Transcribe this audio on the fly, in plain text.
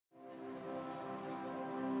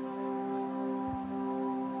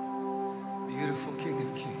Beautiful King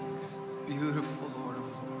of Kings, beautiful Lord of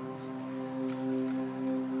Lords,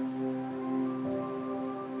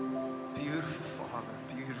 beautiful Father,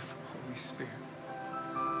 beautiful Holy Spirit.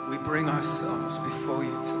 We bring ourselves before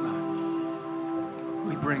you tonight.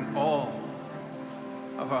 We bring all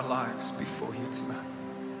of our lives before you tonight.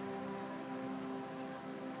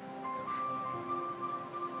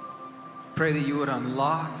 Pray that you would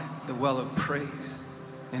unlock the well of praise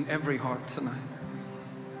in every heart tonight.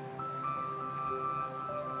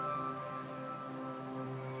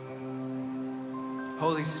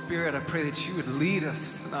 Holy Spirit, I pray that you would lead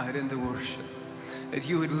us tonight into worship, that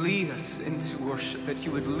you would lead us into worship, that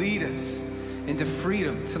you would lead us into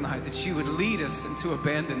freedom tonight, that you would lead us into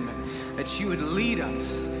abandonment, that you would lead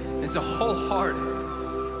us into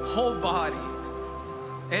wholehearted, whole-bodied,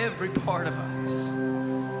 every part of us,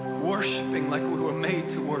 worshiping like we were made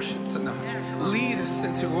to worship tonight. Lead us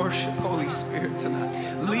into worship, Holy Spirit,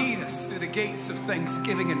 tonight. Lead us through the gates of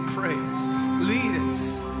thanksgiving and praise. Lead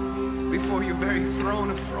us before your very throne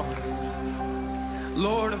of thrones.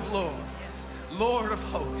 Lord of lords, Lord of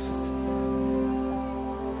hosts.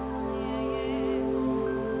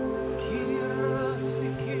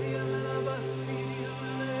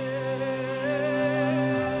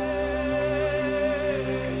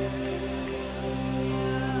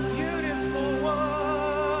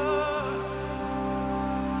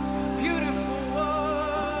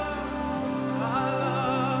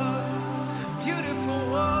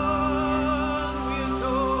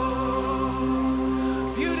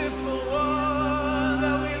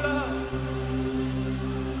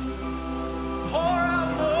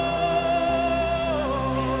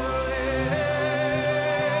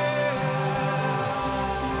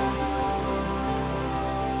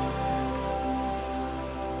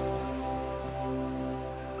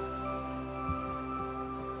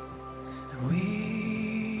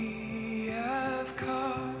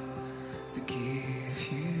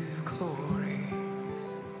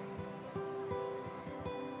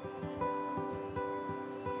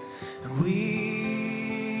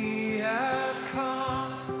 We have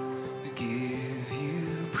come to give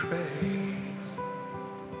you praise.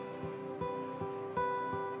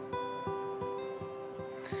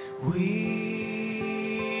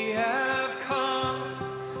 We have come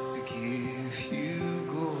to give you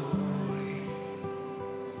glory.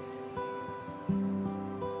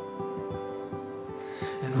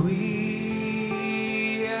 And we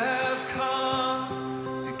have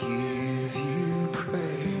come to give you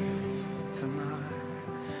praise tonight.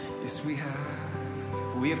 Yes, we have.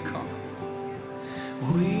 We have come.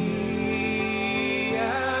 We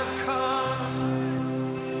have come.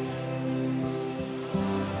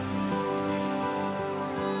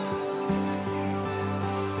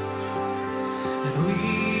 And we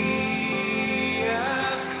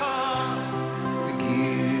have come to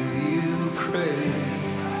give you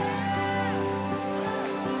praise.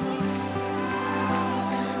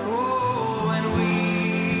 Oh, and we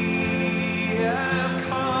have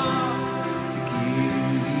come to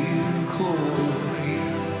give you glory.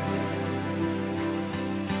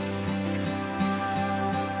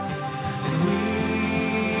 And we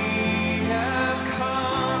have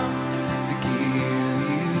come to give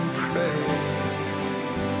you praise.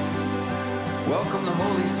 Welcome the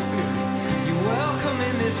Holy Spirit. You're welcome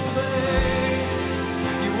in this place.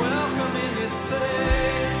 You're welcome in this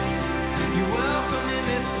place. You're welcome in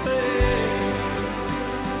this place.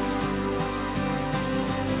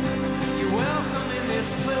 You're welcome in this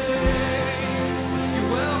place. You're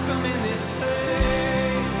welcome in this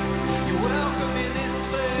place. You're welcome in this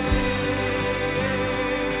place.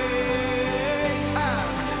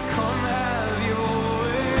 Come have your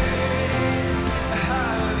way.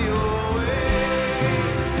 Have your way.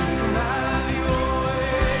 Come have your way.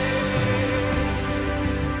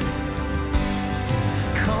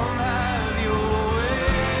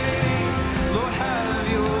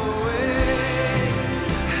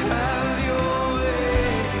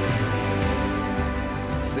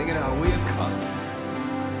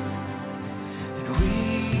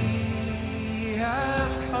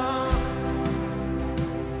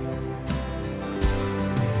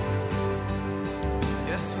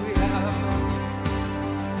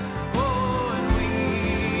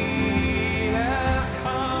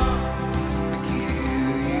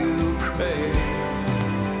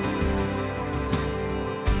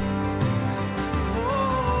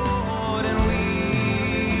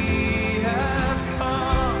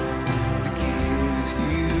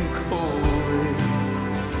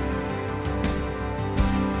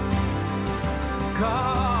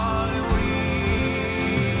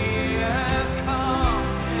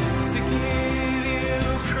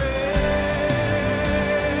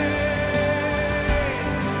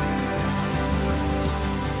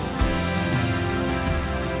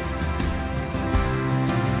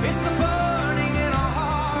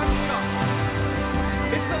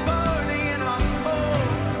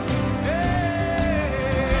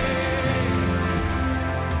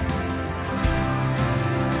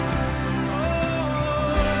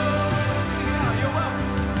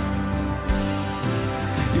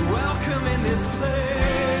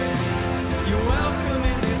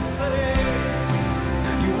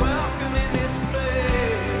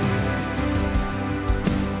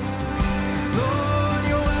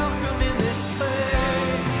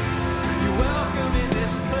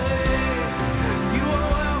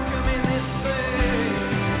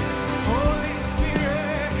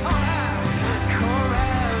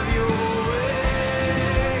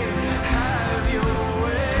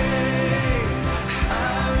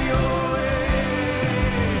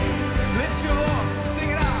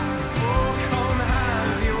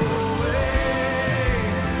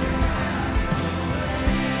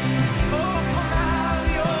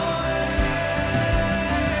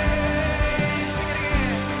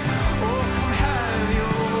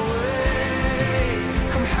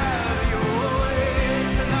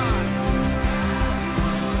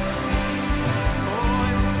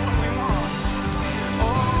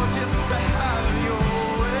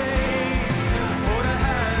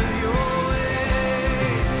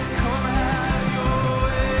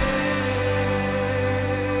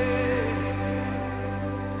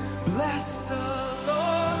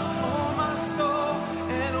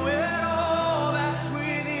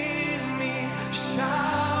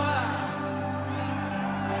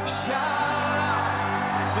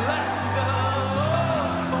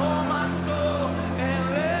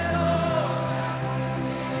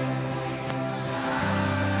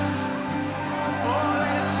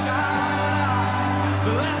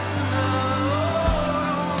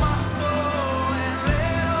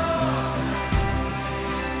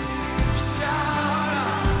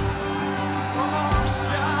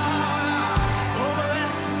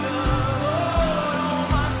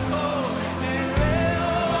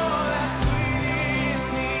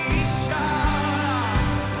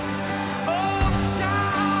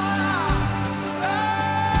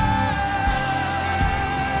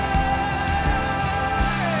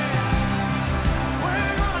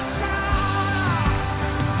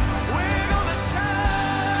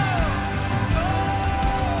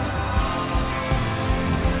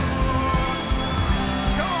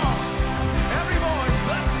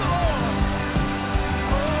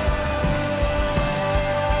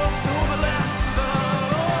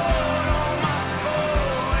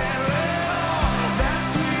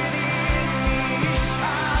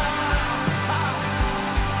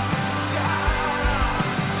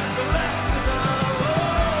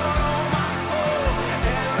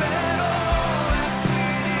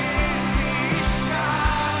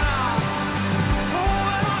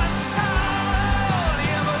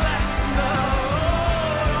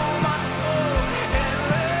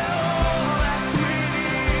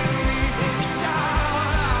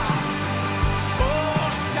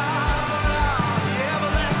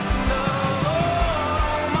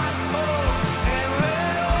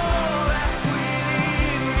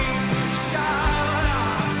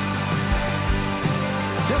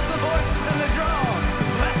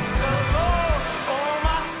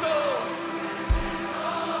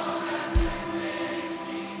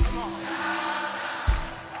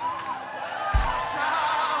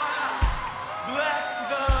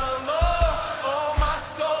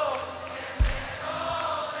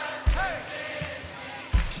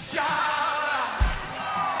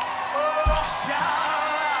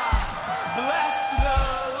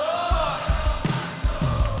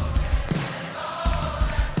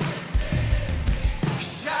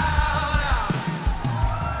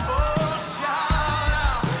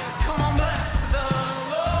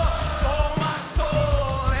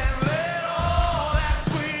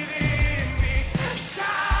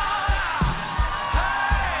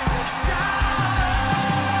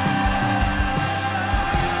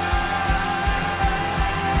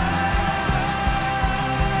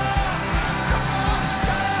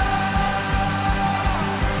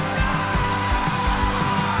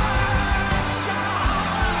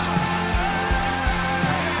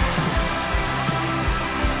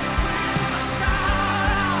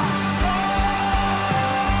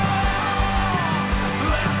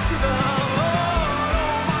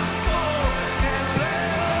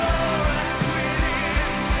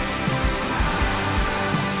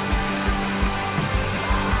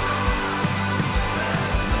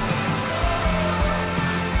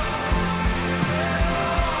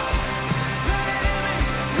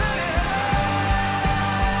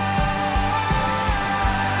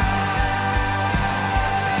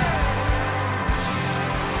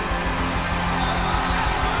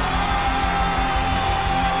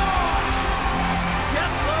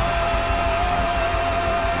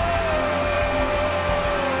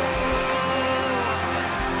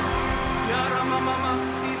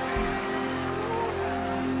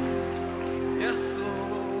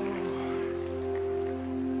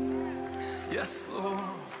 Yes, Lord.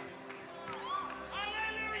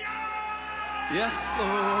 Yes,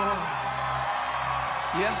 Lord.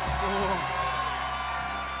 Yes, Lord.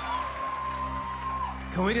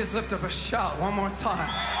 Can we just lift up a shout one more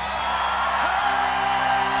time?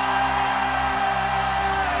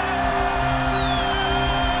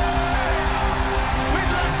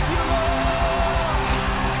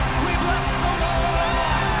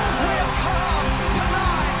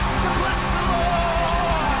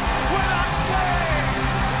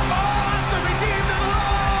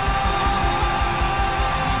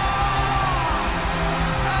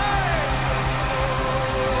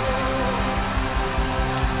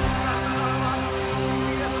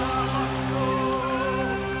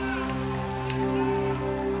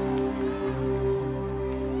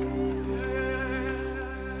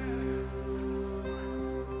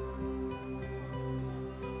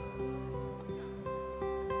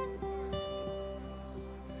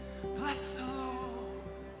 Bless the Lord.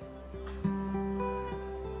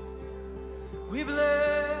 We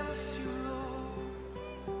bless you, Lord.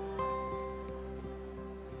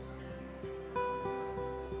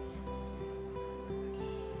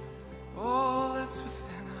 All that's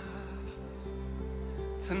within us.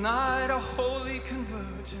 Tonight a holy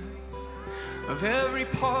convergence of every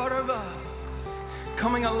part of us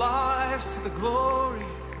coming alive to the glory.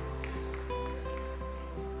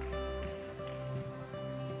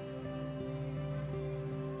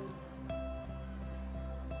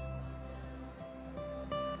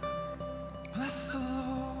 Bless the Lord.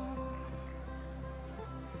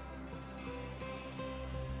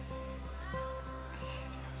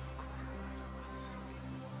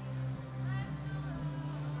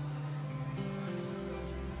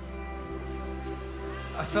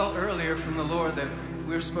 I felt earlier from the Lord that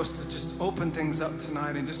we were supposed to just open things up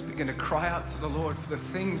tonight and just begin to cry out to the Lord for the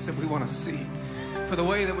things that we want to see, for the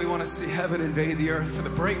way that we want to see heaven invade the earth, for the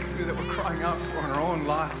breakthrough that we're crying out for in our own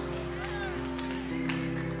lives.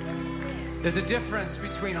 There's a difference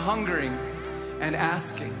between hungering and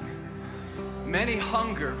asking. Many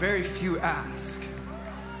hunger, very few ask.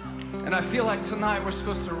 And I feel like tonight we're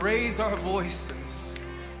supposed to raise our voices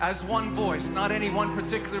as one voice, not any one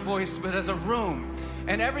particular voice, but as a room.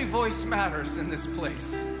 And every voice matters in this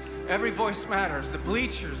place. Every voice matters. The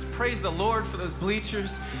bleachers, praise the Lord for those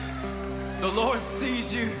bleachers. The Lord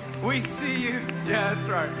sees you. We see you. Yeah, that's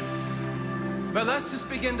right. But let's just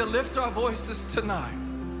begin to lift our voices tonight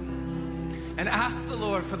and ask the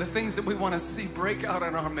Lord for the things that we want to see break out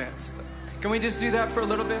in our midst. Can we just do that for a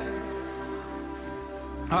little bit?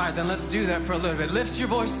 All right, then let's do that for a little bit. Lift your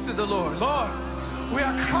voice to the Lord. Lord, we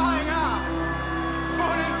are crying out for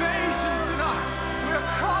an invasion tonight. We are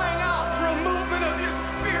crying out for a movement of your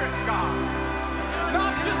Spirit, God.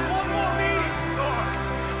 Not just one more meeting, Lord.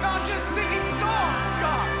 Not just singing songs,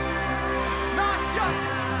 God. Not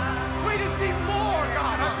just, we just need more,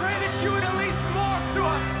 God. I pray that you would release more to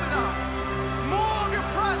us tonight. More of your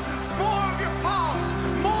presence, more of your power,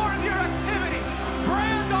 more of your activity.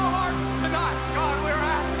 Brand our hearts tonight, God, we're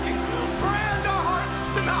asking. Brand our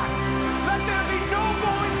hearts tonight. Let there be no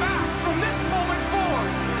going back from this moment forward.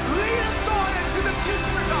 Lead us on into the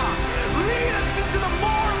future, God. Lead us into the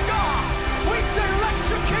more of God. We say, let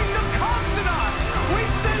your kingdom come tonight. We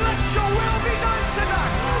say, let your will be done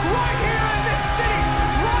tonight. Right here in this city,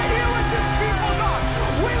 right here with this people, God.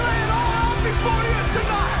 We lay it all out before you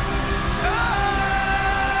tonight.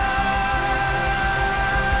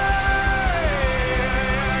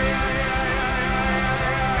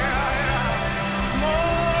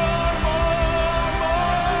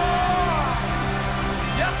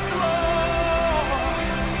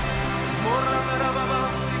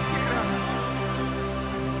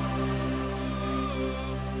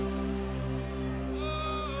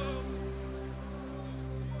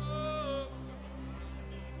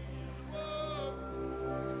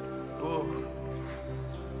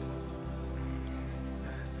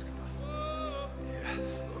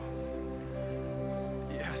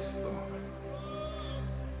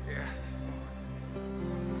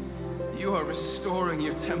 You are restoring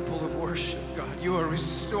your temple of worship, God. You are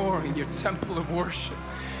restoring your temple of worship.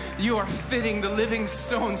 You are fitting the living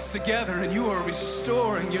stones together and you are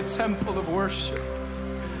restoring your temple of worship.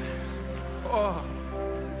 Oh.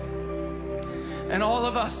 And all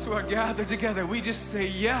of us who are gathered together, we just say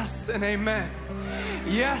yes and amen.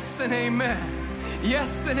 Yes and amen.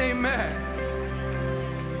 Yes and amen.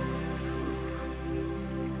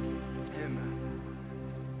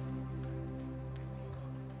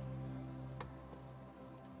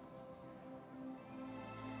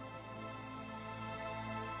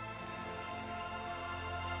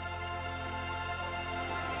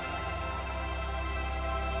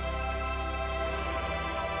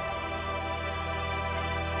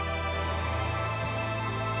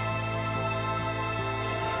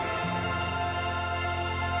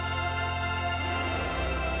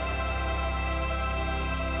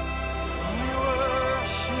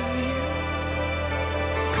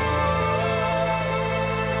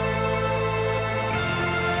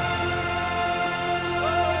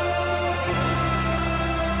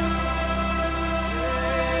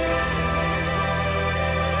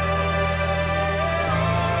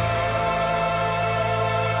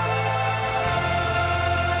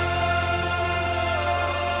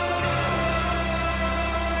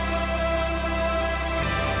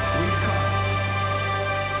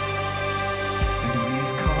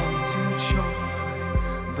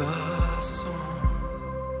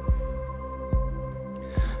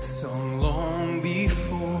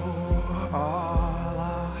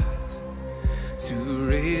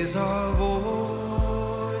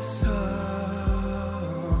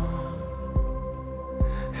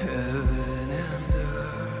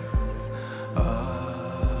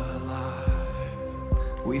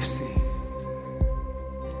 We've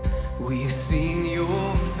seen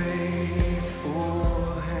your faithful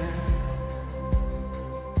hand,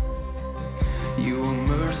 your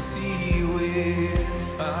mercy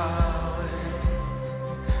without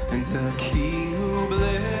end, and a king who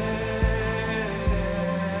bled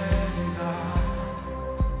and died,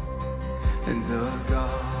 and a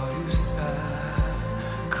God who sacrificed.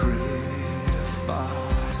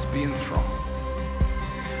 Be enthroned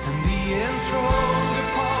and be enthroned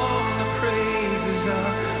upon the praises of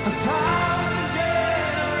 1,000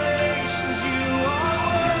 generations. You are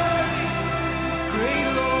worthy, great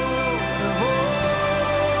Lord of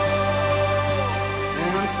all.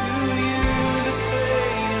 And unto you, the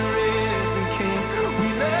slain and risen King, we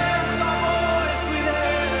lift our voice with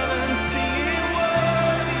heaven, singing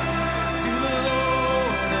worthy to the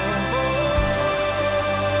Lord of all.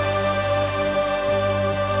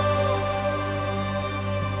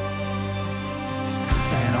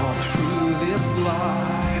 And all through this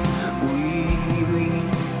life we lean,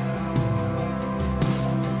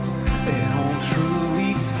 and on through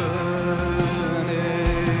eternity,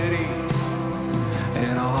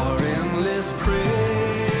 and our endless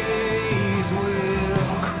praise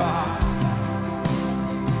will cry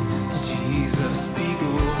to Jesus be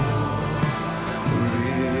glorified.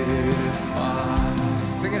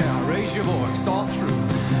 Sing it out, raise your voice all through.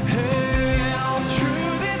 Hey, all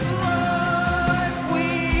through this life we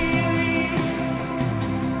lead.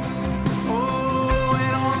 Oh,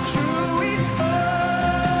 and on through eternity,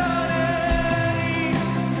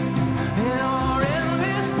 and our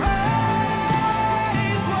endless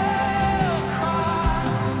praise will cry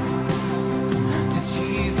to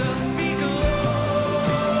Jesus be glorified.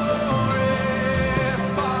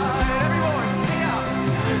 Every voice, sing out.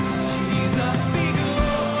 To Jesus be glorified.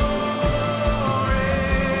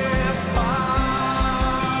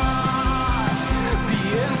 Be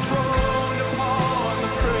enthroned upon the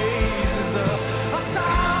praises of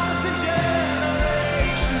 1,000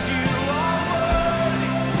 generations. You are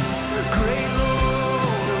worthy, great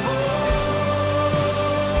Lord of all.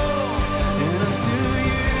 And unto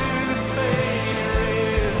you, the slain and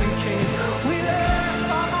risen King, we lift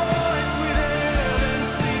our voice with heaven,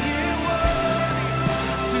 singing worthy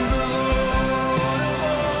to the Lord of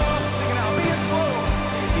all. Sing it out, be enthroned,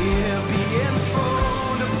 yeah, be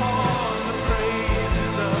enthroned upon the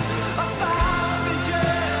praises of 1,000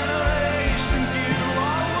 generations. You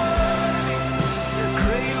are worthy,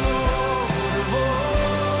 great Lord of all.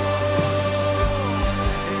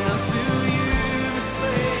 And unto you, the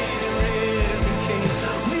slain and risen King,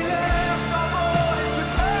 we lift our voice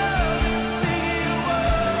with heaven, singing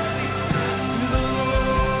worthy to the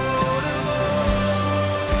Lord of all.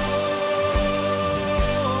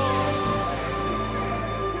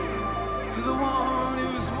 To the one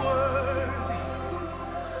who's worthy,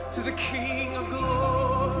 to the King of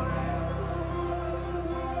glory,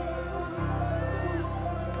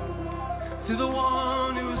 to the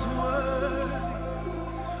one who's worthy,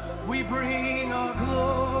 we bring our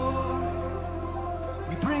glory,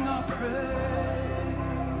 we bring our praise.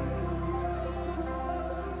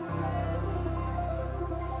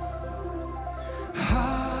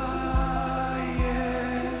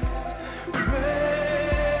 Highest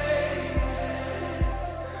praises,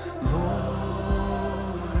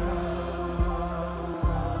 Lord of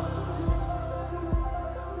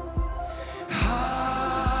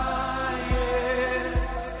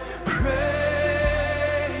highest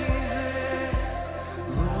praises,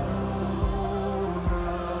 Lord of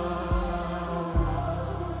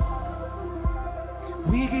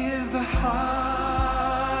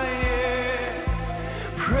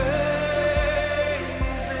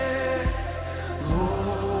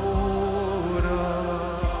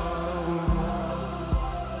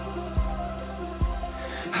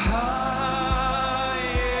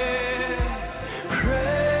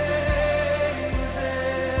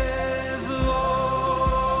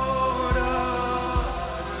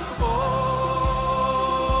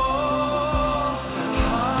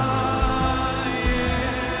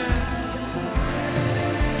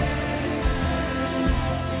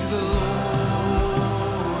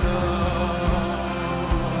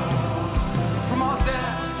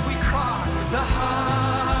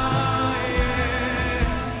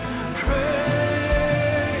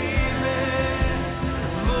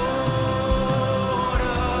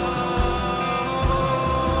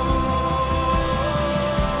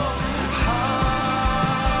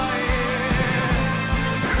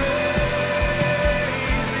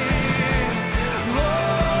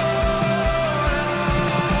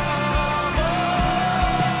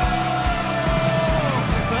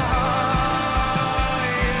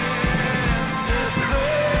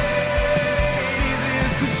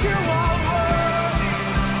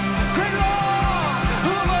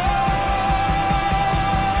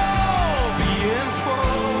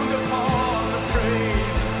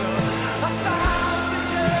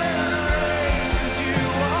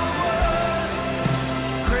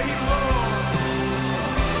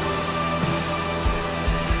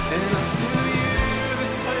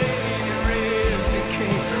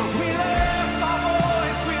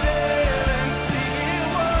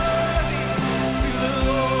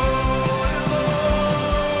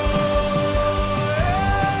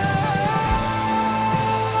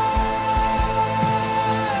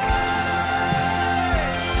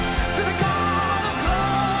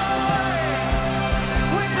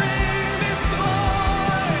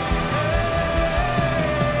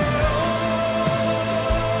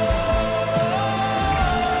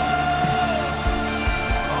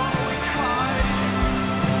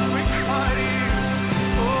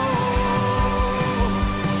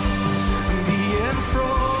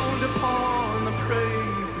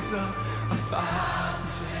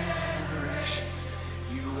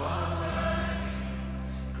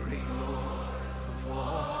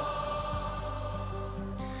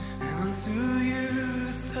unto you,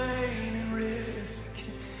 the slain and risen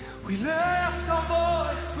King. We lift our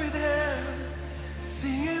voice with him,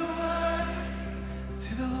 singing word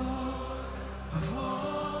to the Lord of all.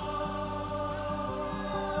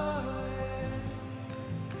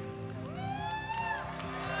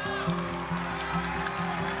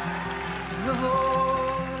 To the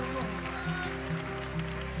Lord,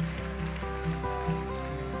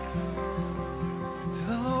 to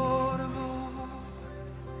the Lord of all,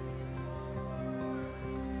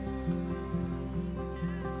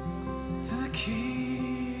 to the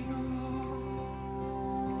King of all,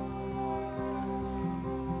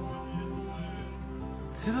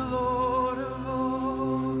 to the Lord of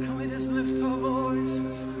all. Can we just lift our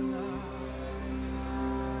voices tonight?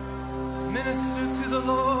 Minister to the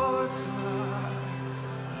Lord tonight.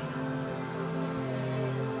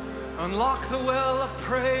 Unlock the well of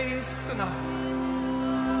praise tonight.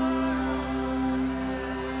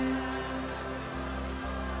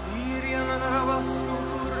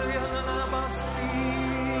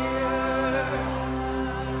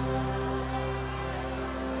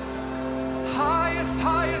 Highest,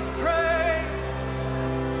 highest praise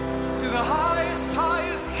to the highest,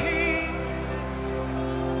 highest King.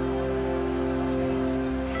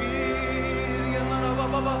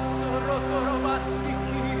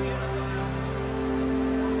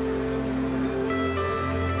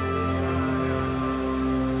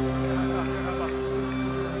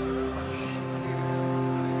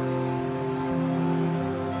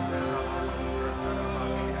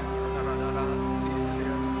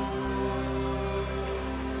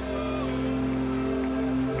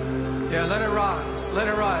 Yeah, let it rise, let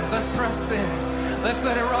it rise. Let's press in. Let's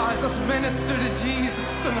let it rise. Let's minister to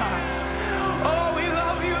Jesus tonight. Oh, we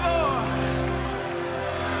love you, Lord.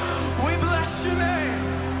 We bless your name.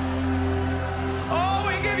 Oh,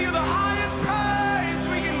 we give you the highest praise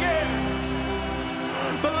we can give.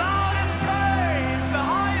 The loudest praise, the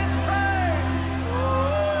highest praise.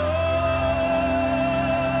 Oh,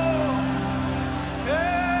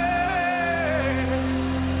 hey.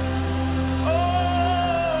 Oh,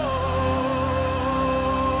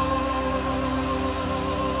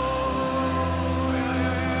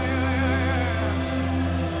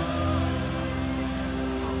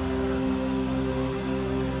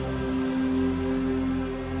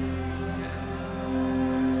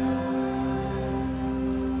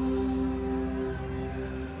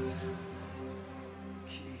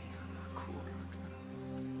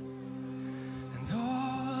 and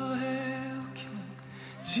all hail King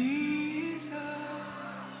Jesus.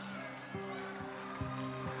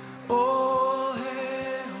 All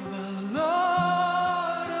hail the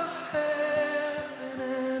Lord of heaven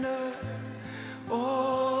and earth.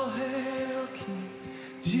 All hail King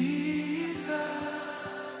Jesus.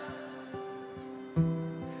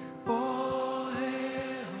 All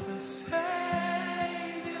hail the Savior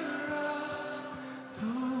of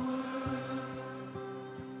the world.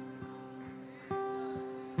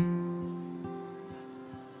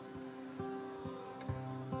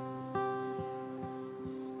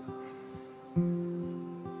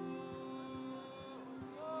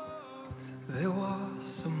 There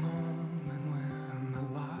was a moment when the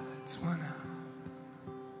lights went out,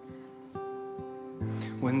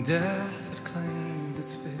 when death had claimed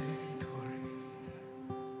its victory.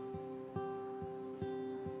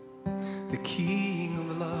 The King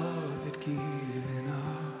of love had given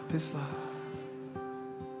up his life,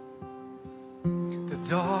 the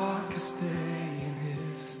darkest day in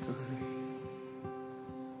history.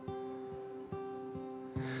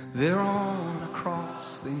 There on a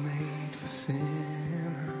cross they made for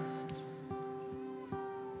sinners.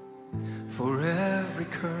 For every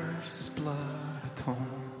curse his blood atoned.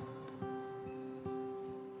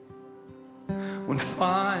 One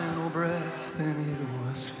final breath and it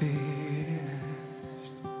was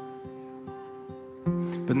finished.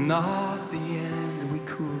 But not the end we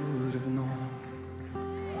could have known.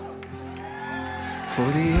 For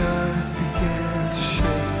the earth began to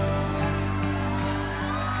shake,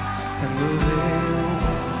 and the veil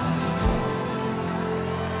was torn,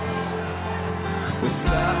 where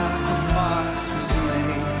sacrifice was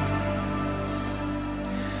made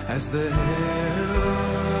as the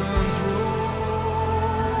heavens roared.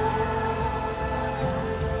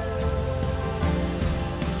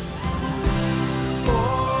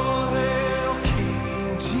 All hail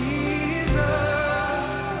King Jesus.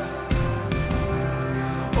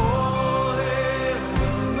 All hail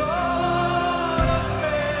the Lord of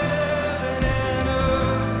heaven and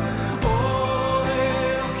earth. All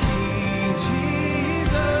hail King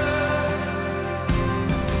Jesus.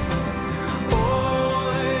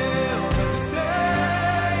 All hail the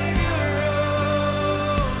Savior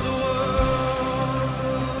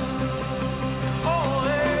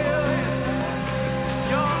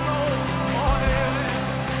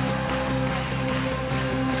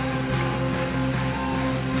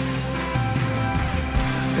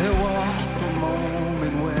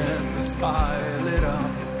sky lit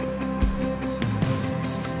up,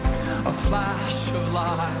 a flash of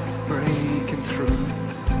light breaking through.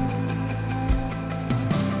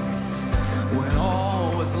 When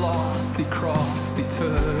all was lost, he crossed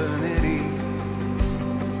eternity.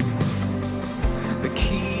 The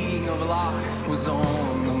King of life was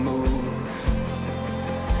on the move.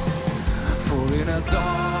 For in a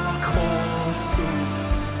dark cold tomb,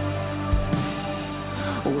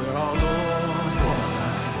 where our Lord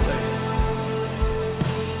was slain,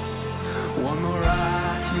 one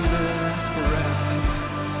miraculous breath,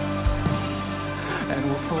 and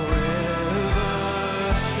will forever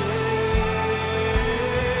change.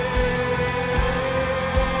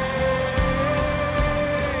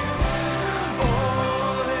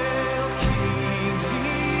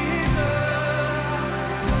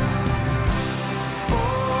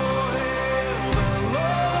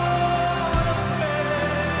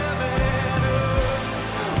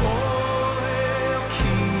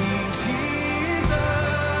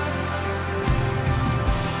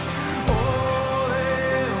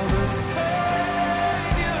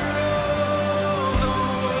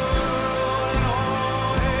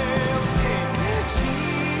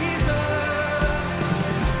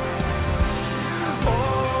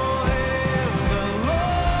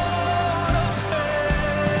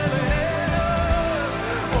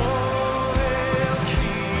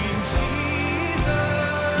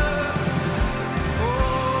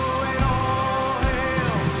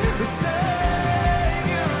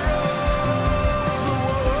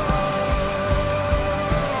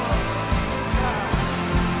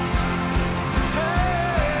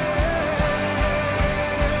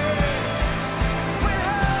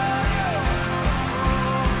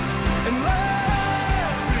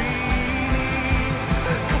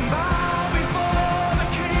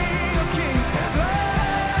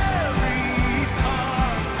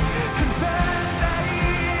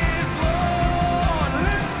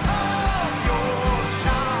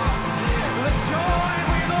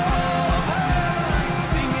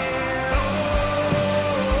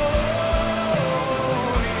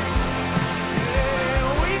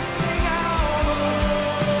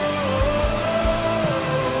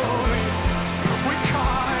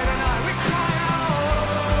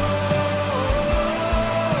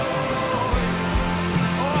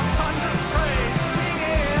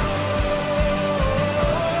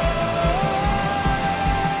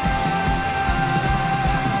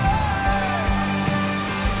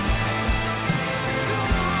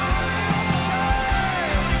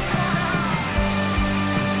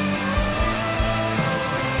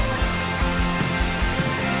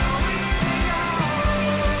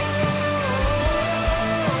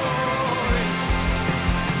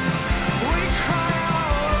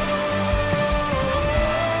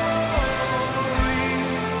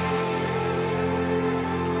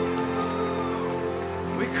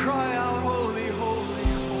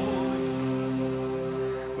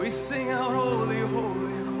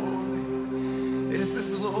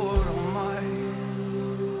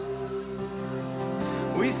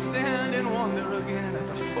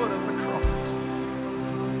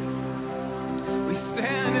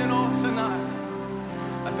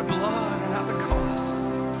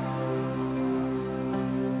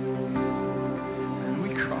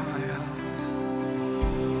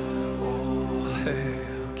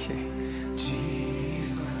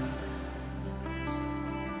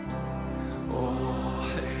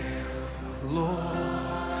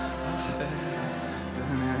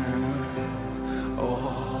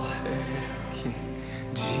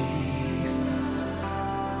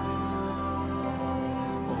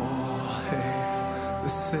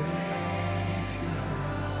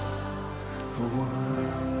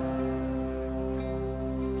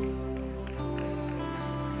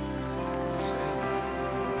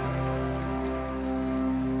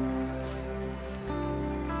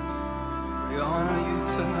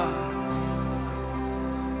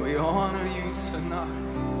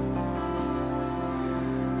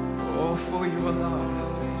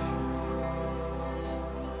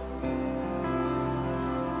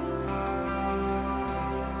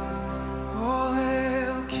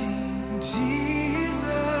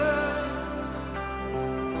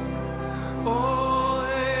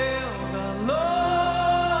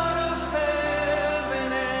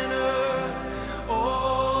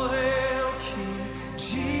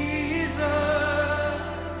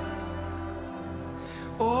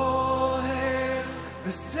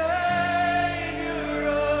 the Savior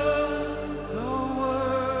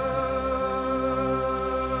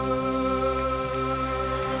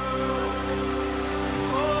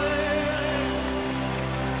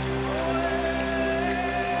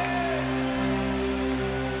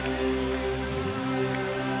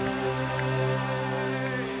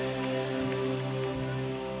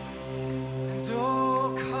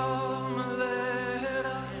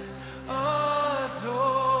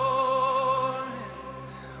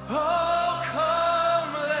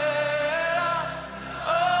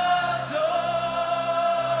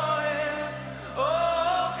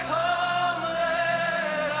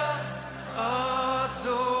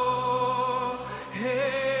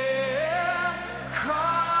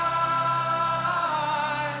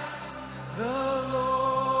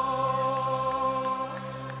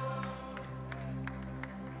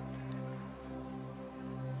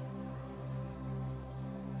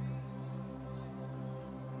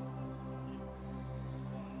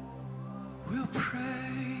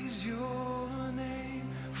praise your name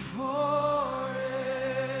forever.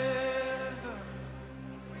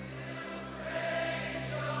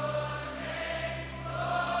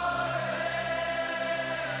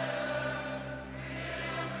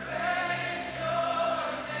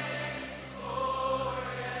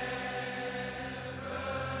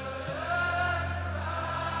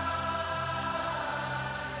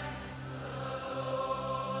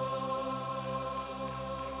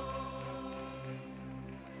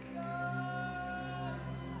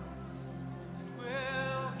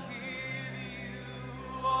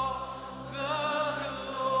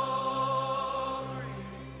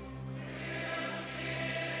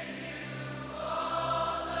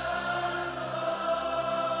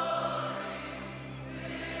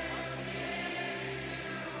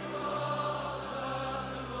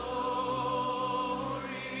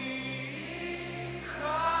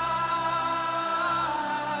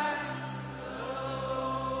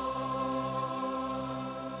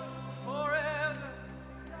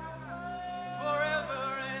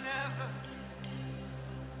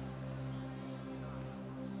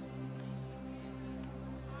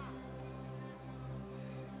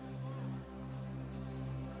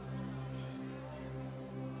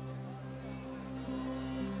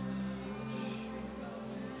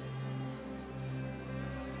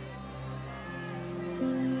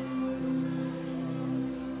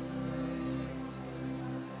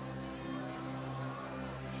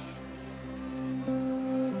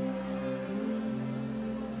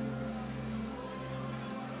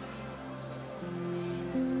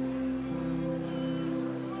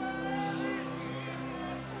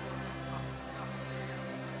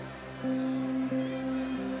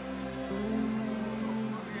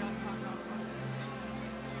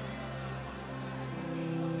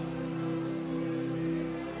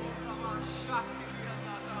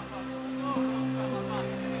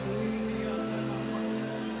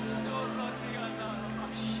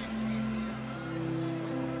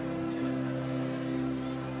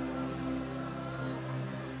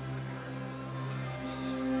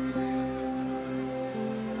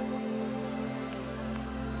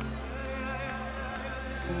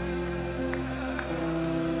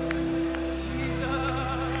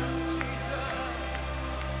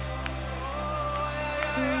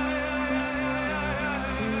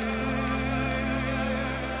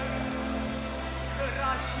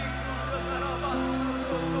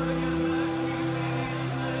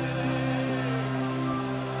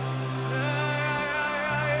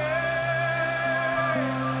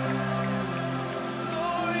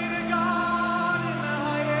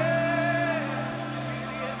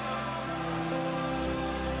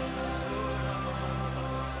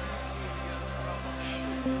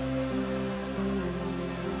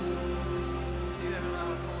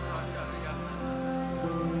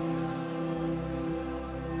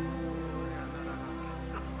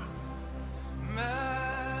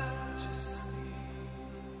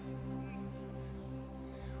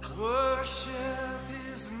 Worship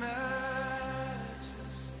His majesty.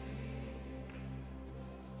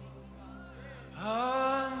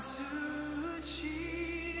 Unto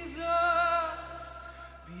Jesus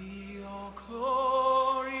be all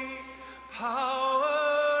glory,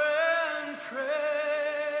 power, and praise.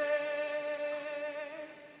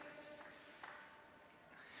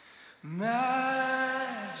 Majesty,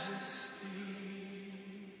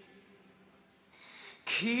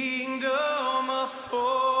 kingdom,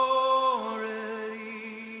 authority,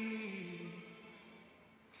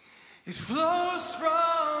 it flows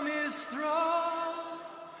from His throne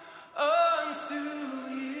unto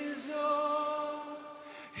His own,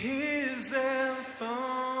 His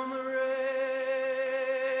anthem raised.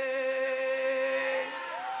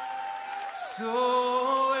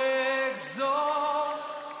 So exalt,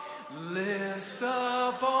 lift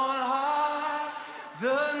up on high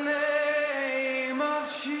the name of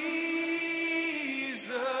Jesus.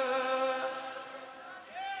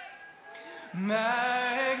 Magnify,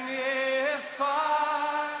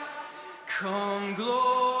 come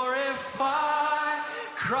glorify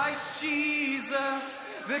Christ Jesus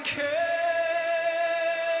the King.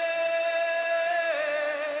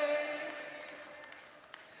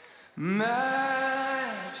 Majesty,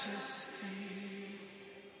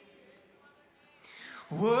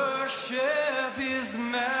 worship His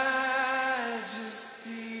majesty.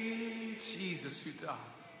 Jesus who died.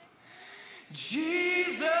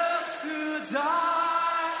 Jesus who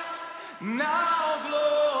died, now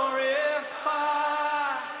glorify,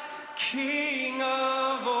 King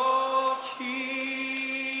of all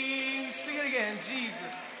kings. Sing it again,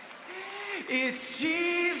 Jesus. It's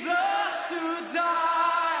Jesus who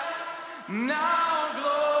died, Now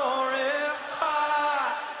glorify,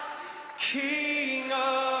 King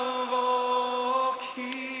of all kings.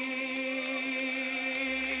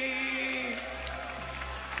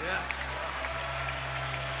 Yes.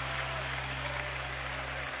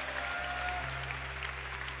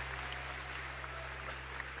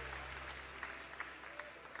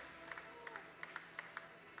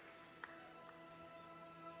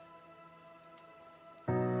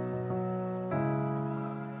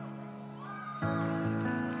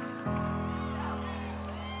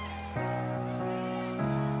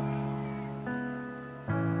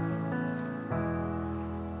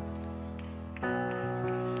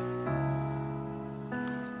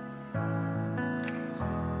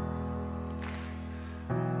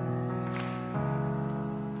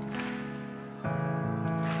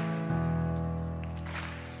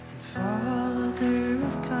 Father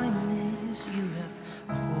of kindness, you have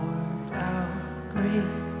poured out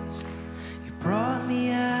grace. You brought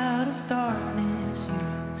me out of darkness, you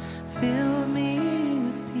have filled me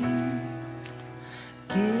with peace.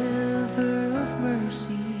 Giver of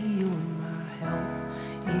mercy, you are my help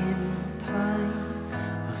in time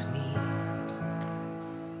of need.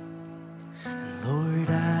 And Lord,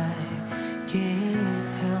 I can't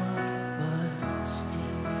help but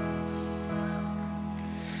sing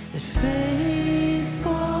that faithful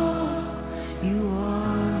you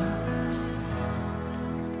are,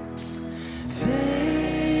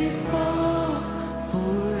 faithful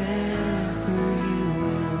forever you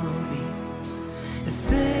will be, and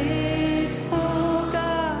faithful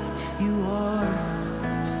God you are,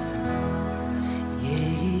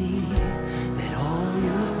 yeah, that all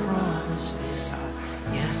your promises are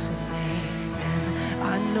yes and amen. I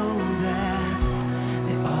know that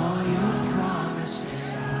all your promises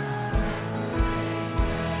are.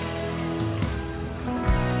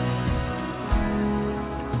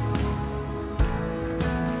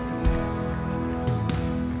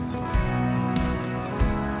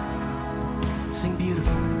 Sing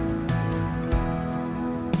beautiful.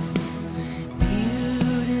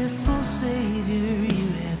 Beautiful Savior, you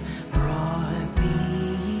have brought me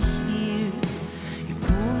here. You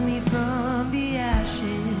pulled me from the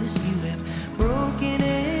ashes, you have broken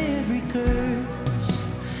every curse.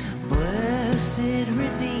 Blessed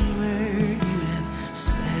Redeemer, you have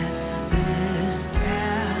set this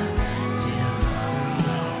captive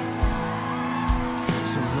free.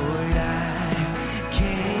 So Lord, I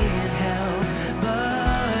can't help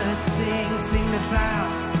but sing this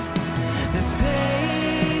out. The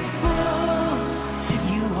faithful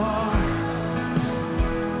you are,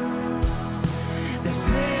 the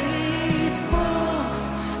faithful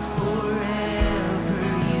forever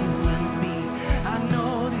you will be. I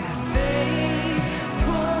know that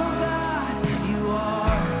faithful God you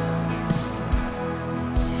are,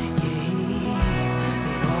 yeah,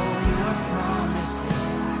 that all your promises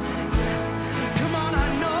are yes. Come on, I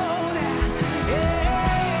know that,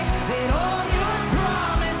 yeah, that all your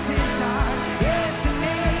promises are yes and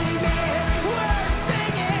amen. We're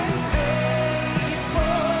singing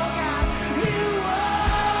faithful God you are,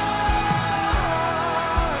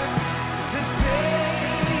 the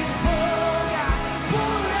faithful God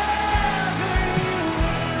forever you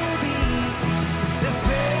will be, the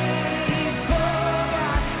faithful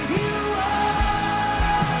God you are,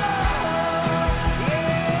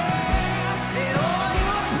 yeah, that all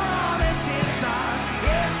your promises are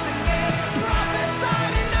yes and amen. Prophesy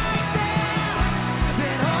tonight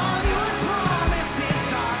that all your promises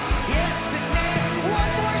are yes and amen.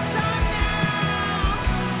 One more time now,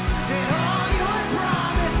 that all your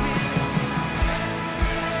promises.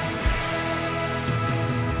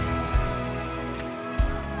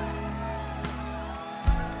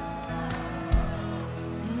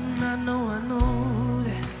 I know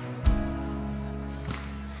that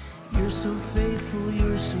you're so faithful,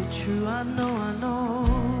 you're so true. I know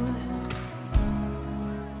that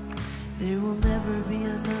there will never be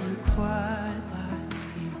another quite like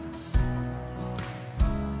you.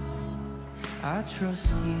 I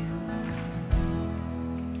trust you,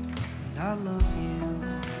 and I love you.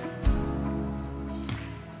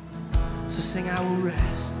 So sing, I will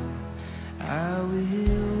rest. I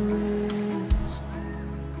will rest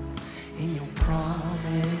in your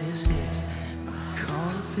promises. My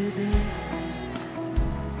confidence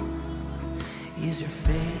is your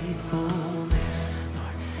faithfulness.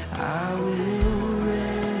 Lord, I will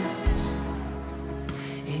rest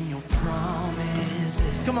in your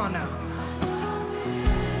promises. Come on now.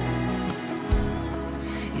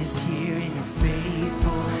 Is here in your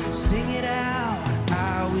faithful. Sing it out.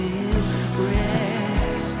 I will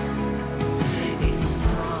rest in your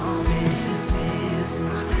promises.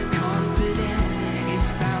 My confidence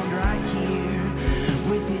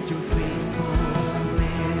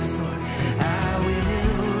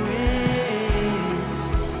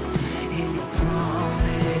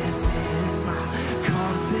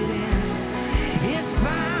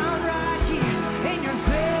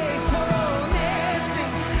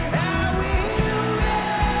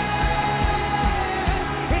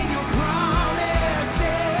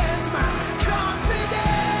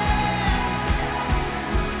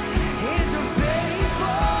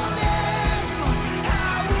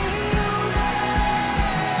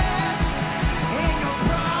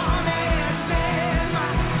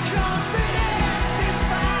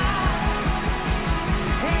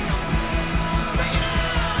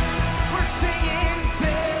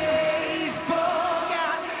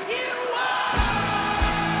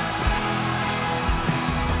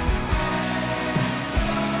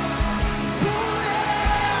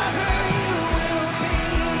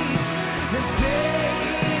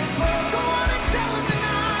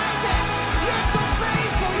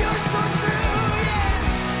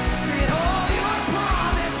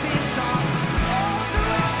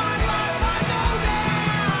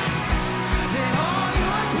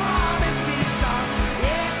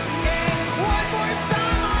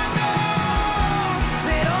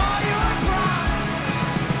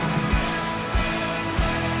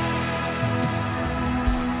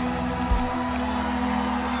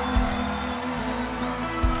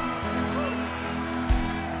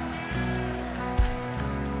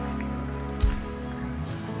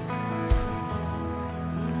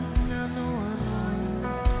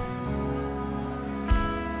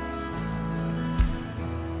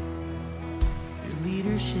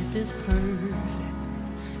is perfect,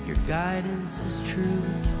 your guidance is true.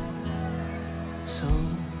 So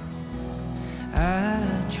I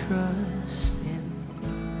trust in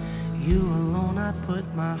you alone, I put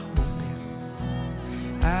my hope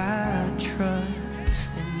in. I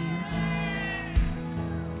trust in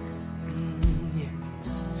you. Yeah.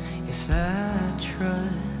 Yes, I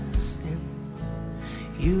trust in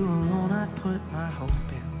you alone, I put my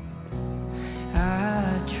hope in.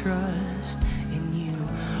 I trust in you.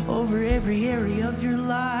 Over every area of your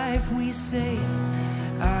life we say,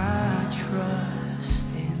 I trust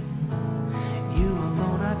in you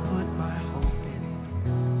alone, I put my hope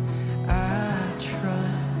in. I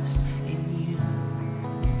trust in you.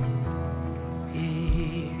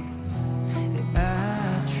 Yeah.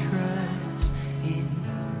 I trust in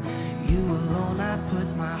you alone, I put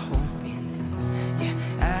my hope in. Yeah,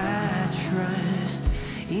 I trust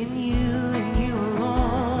in you and you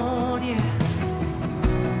alone, yeah.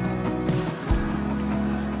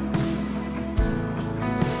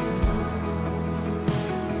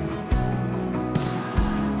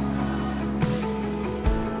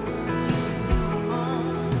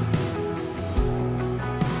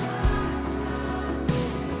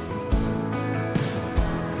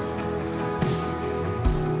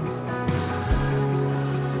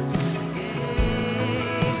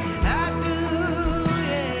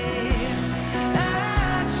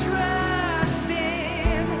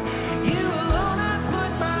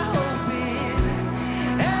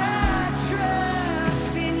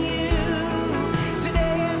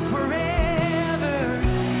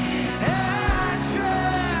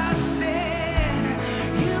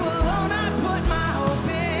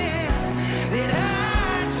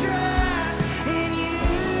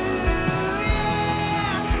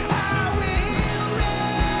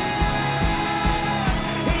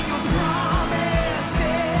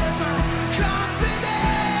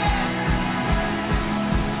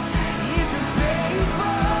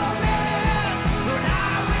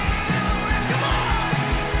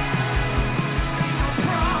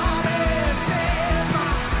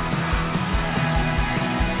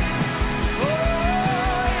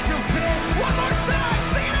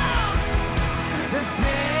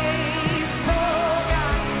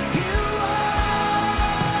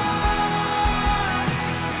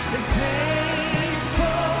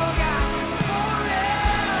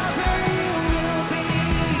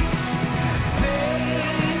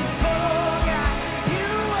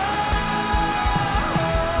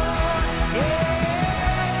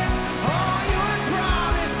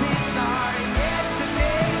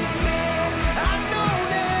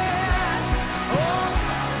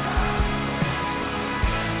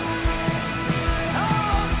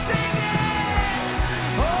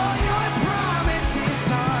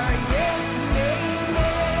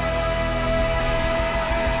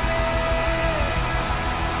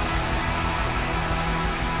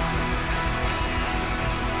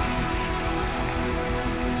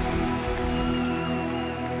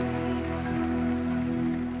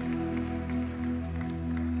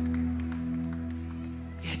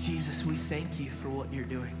 Jesus, we thank you for what you're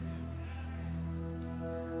doing.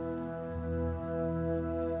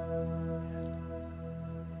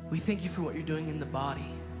 We thank you for what you're doing in the body.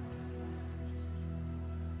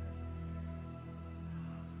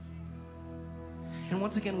 And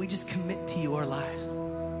once again, we just commit to you our lives.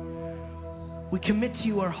 We commit to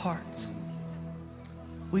you our hearts.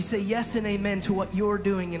 We say yes and amen to what you're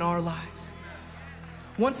doing in our lives.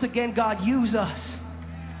 Once again, God, use us.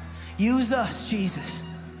 Use us, Jesus.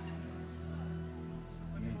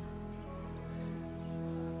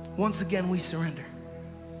 Once again, we surrender.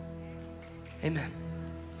 Amen.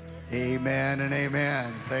 Amen and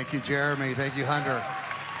amen. Thank you, Jeremy. Thank you, Hunter.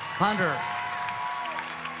 Hunter.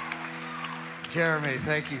 Jeremy,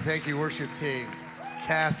 thank you. Thank you, worship team.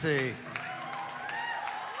 Cassie.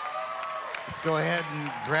 Let's go ahead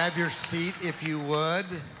and grab your seat if you would.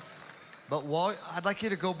 But while, I'd like you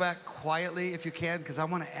to go back quietly if you can, because I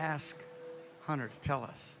want to ask Hunter to tell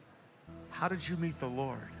us, how did you meet the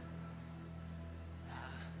Lord?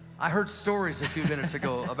 I heard stories a few minutes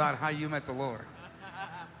ago about how you met the Lord.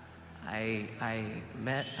 I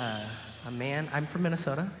met a man. I'm from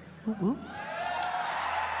Minnesota. Ooh, ooh.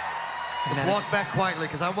 Just walk back quietly,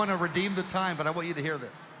 because I want to redeem the time, but I want you to hear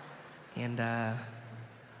this. And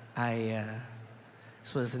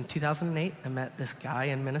this was in 2008. I met this guy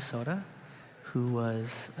in Minnesota who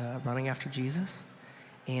was running after Jesus.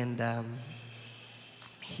 And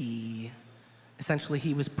he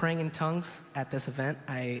was praying in tongues at this event.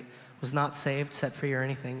 I was not saved, set free or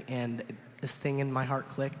anything. And this thing in my heart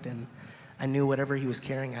clicked, and I knew whatever he was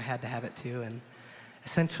carrying, I had to have it too. And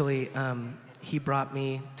essentially, he brought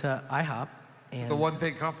me to IHOP. And The One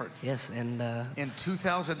Thing Conference. Yes, and In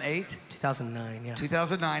 2008? 2009, yeah.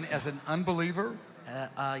 2009, as an unbeliever?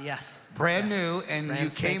 Yes. Brand new, and Brand you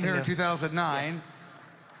came here in spanking new. 2009. Yes.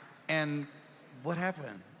 And what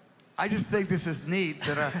happened? I just think this is neat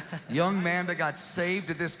that a young man that got saved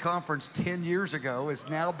at this conference 10 years ago is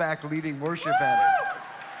now back leading worship at it.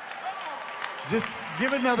 Just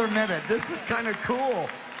give it another minute. This is kind of cool.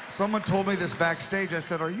 Someone told me this backstage. I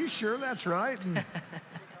said, are you sure that's right? Yeah,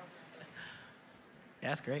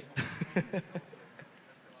 that's great.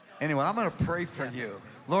 Anyway, I'm going to pray for you.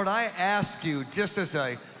 Lord, I ask you, just as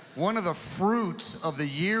one of the fruits of the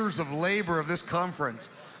years of labor of this conference,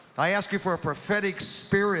 I ask you for a prophetic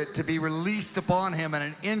spirit to be released upon him in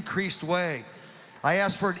an increased way. I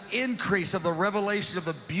ask for an increase of the revelation of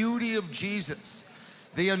the beauty of Jesus,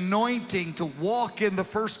 the anointing to walk in the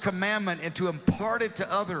first commandment and to impart it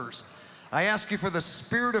to others. I ask you for the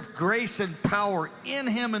spirit of grace and power in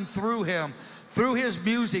him and through him, through his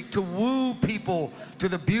music, to woo people to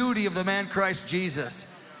the beauty of the man Christ Jesus.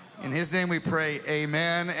 In his name we pray,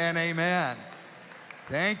 amen and amen.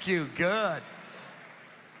 Thank you, good.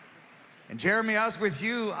 And Jeremy, I was with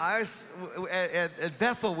you. I was at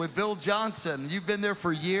Bethel with Bill Johnson. You've been there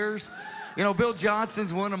for years. You know, Bill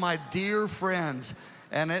Johnson's one of my dear friends.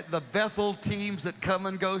 And the Bethel teams that come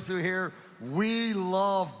and go through here, we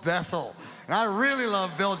love Bethel. And I really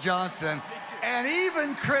love Bill Johnson. And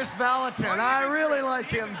even Chris Valentin. I really like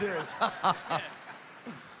him too.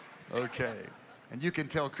 Okay. And you can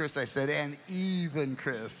tell Chris I said, and even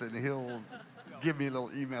Chris, and he'll give me a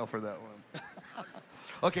little email for that one.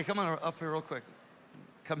 Okay, come on up here real quick.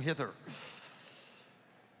 Come hither.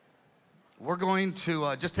 We're going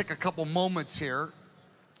to just take a couple moments here.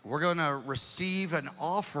 We're going to receive an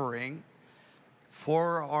offering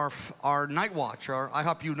for our night watch, our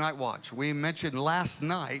IHOP U night watch. We mentioned last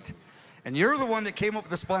night, and you're the one that came up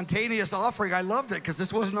with the spontaneous offering. I loved it because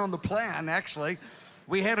this wasn't on the plan, actually.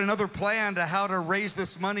 We had another plan to how to raise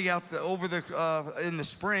this money out in the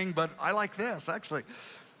spring, but I like this, actually.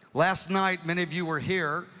 Last night, many of you were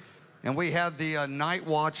here, and we had the night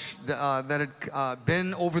watch that had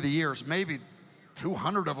been over the years, maybe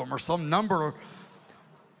 200 of them or some number.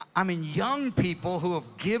 I mean, young people who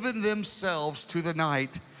have given themselves to the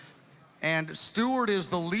night. And Stuart is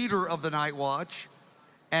the leader of the night watch,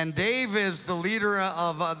 and Dave is the leader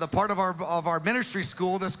of the part of our ministry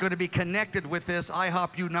school that's going to be connected with this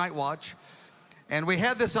IHOP U night watch. And we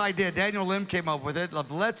had this idea, Daniel Lim came up with it,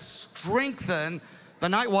 of let's strengthen the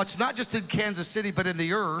night watch, not just in Kansas City, but in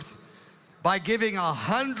the earth, by giving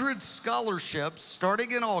 100 scholarships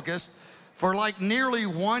starting in August for like nearly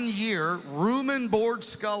 1 year, room and board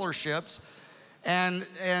scholarships, and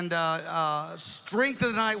strengthen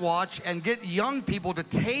the night watch and get young people to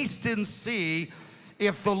taste and see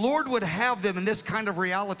if the Lord would have them in this kind of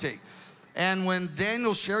reality. And when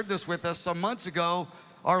Daniel shared this with us some months ago,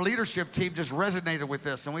 our leadership team just resonated with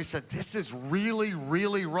this, and we said, this is really,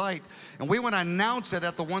 really right. And we want to announce it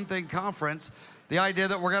at the One Thing Conference, the idea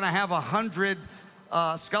that we're going to have 100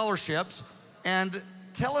 scholarships. And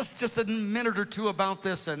tell us just a minute or two about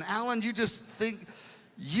this. And Alan, you just think,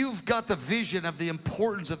 you've got the vision of the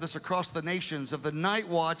importance of this across the nations, of the night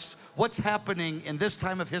watch, what's happening in this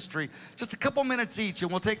time of history. Just a couple minutes each,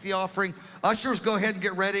 and we'll take the offering. Ushers, go ahead and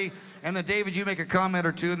get ready. And then David, you make a comment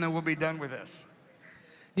or two, and then we'll be done with this.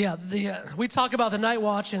 Yeah, we talk about the night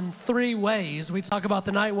watch in 3 ways. We talk about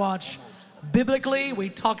the night watch biblically, we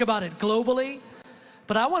talk about it globally,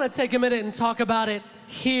 but I want to take a minute and talk about it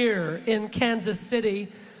here in Kansas City.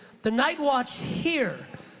 The night watch here,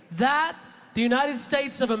 that the United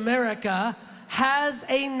States of America has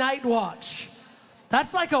a night watch.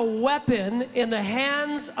 That's like a weapon in the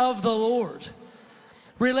hands of the Lord,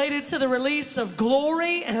 related to the release of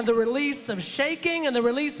glory and the release of shaking and the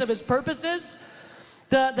release of his purposes.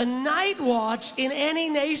 The night watch in any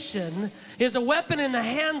nation is a weapon in the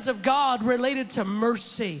hands of God related to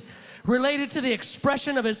mercy, related to the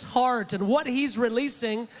expression of his heart and what he's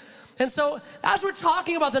releasing. And so as we're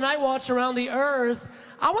talking about the night watch around the earth,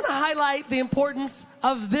 I want to highlight the importance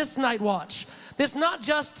of this night watch. This is not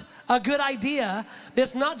just a good idea.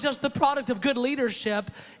 It's not just the product of good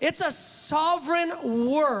leadership. It's a sovereign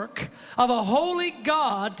work of a holy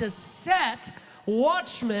God to set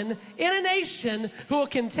watchmen in a nation who will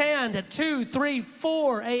contend at 2, 3,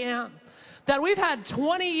 4 a.m. That we've had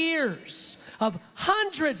 20 years of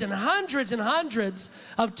hundreds and hundreds and hundreds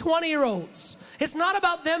of 20-year-olds. It's not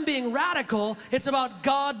about them being radical. It's about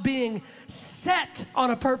God being set on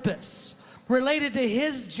a purpose related to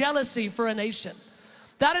his jealousy for a nation.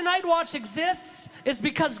 That a night watch exists is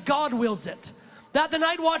because God wills it. That the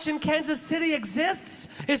Night Watch in Kansas City exists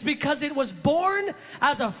is because it was born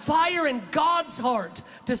as a fire in God's heart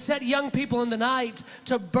to set young people in the night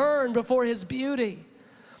to burn before His beauty.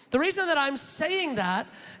 The reason that I'm saying that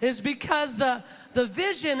is because the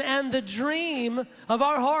vision and the dream of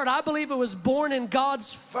our heart, I believe it was born in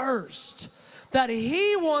God's first. That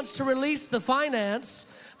He wants to release the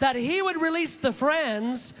finance, that He would release the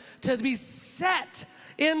friends to be set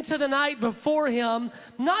into the night before Him,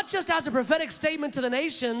 not just as a prophetic statement to the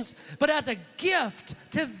nations, but as a gift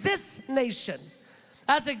to this nation,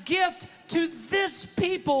 as a gift to this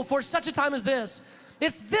people for such a time as this.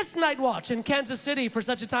 It's this Night Watch in Kansas City for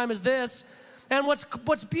such a time as this. And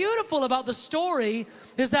what's beautiful about the story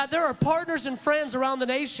is that there are partners and friends around the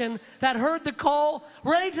nation that heard the call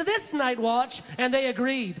related to this Night Watch, and they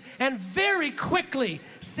agreed. And very quickly,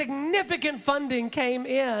 significant funding came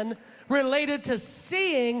in related to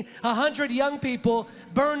seeing 100 young people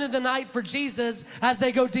burn in the night for Jesus as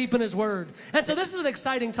they go deep in His Word. And so this is an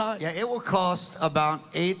exciting time. Yeah, it will cost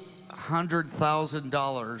about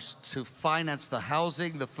 $800,000 to finance the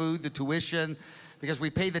housing, the food, the tuition, because we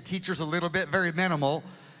pay the teachers a little bit, very minimal,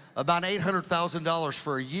 about $800,000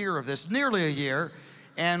 for a year of this, nearly a year.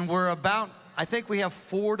 And we're about, I think we have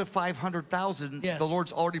 400,000 to 500,000. Yes. The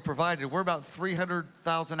Lord's already provided. We're about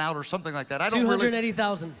 300,000 out or something like that. I don't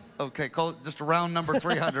 280,000. Okay, call it just a round number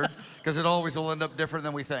 300, because it always will end up different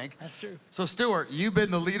than we think. That's true. So Stuart, you've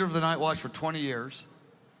been the leader of the Night Watch for 20 years.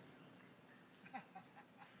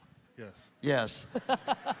 Yes. Yes.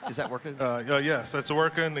 Is that working? Yes, that's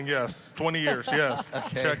working, and yes, 20 years, yes.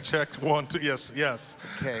 Okay. Check, 1, 2, yes.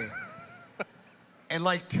 Okay. And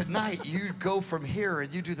like tonight, you go from here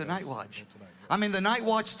and you do the Night Watch. I mean, the Night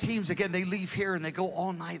Watch teams, again, they leave here and they go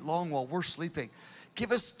all night long while we're sleeping.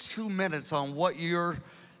 Give us 2 minutes on what you're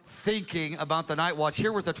thinking about the Night Watch.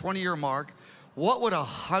 Here with the 20-year mark, what would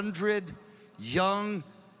 100 young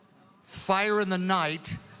fire in the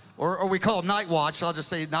night, or we call it Night Watch, I'll just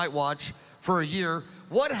say Night Watch, for a year,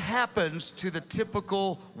 what happens to the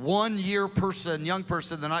typical 1-year person, young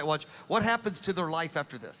person in the Night Watch? What happens to their life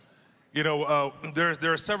after this? You know, there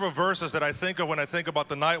are several verses that I think of when I think about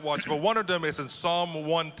the Night Watch, but one of them is in Psalm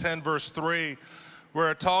 110, verse 3,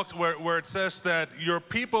 where it says that your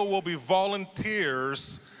people will be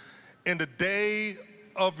volunteers in the day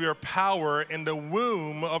of your power, in the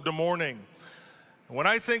womb of the morning. When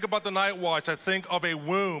I think about the Night Watch, I think of a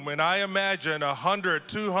womb, and I imagine 100,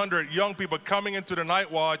 200 young people coming into the Night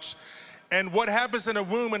Watch. And what happens in a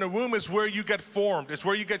womb is where you get formed. It's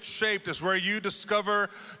where you get shaped. It's where you discover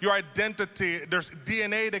your identity. There's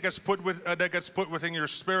DNA that gets put within your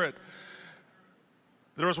spirit.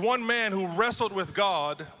 There was one man who wrestled with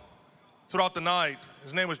God throughout the night.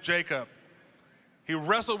 His name was Jacob. He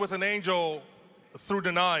wrestled with an angel through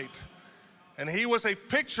the night. And he was a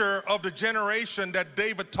picture of the generation that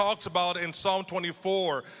David talks about in Psalm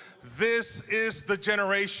 24. This is the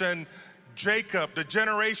generation, Jacob, the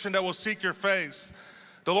generation that will seek your face.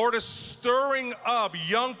 The Lord is stirring up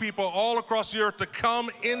young people all across the earth to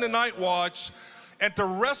come in the Night Watch and to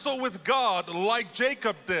wrestle with God like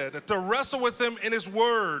Jacob did, to wrestle with Him in His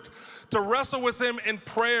Word, to wrestle with Him in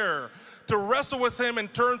prayer, to wrestle with Him in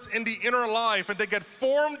terms in the inner life, and to get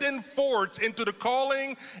formed and forged into the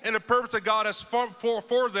calling and the purpose that God has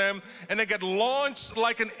for them, and they get launched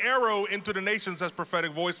like an arrow into the nations as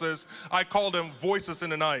prophetic voices. I call them voices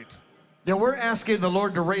in the night. Now we're asking the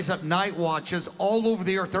Lord to raise up night watches all over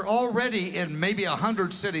the earth. They're already in maybe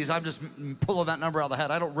 100 cities. I'm just pulling that number out of the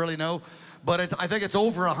hat. I don't really know, but I think it's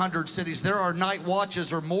over 100 cities. There are night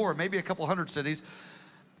watches or more, maybe a couple hundred cities.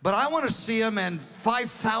 But I want to see them in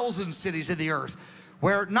 5,000 cities in the earth,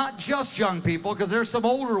 where not just young people, because there's some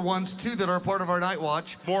older ones too that are part of our night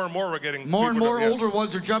watch. More and more we're getting. More and more yes. older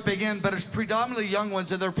ones are jumping in, but it's predominantly young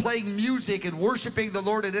ones, and they're playing music and worshiping the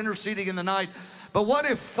Lord and interceding in the night. But what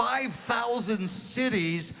if 5,000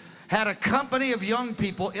 cities had a company of young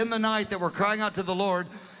people in the night that were crying out to the Lord?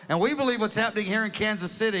 And we believe what's happening here in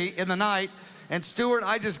Kansas City in the night. And Stuart,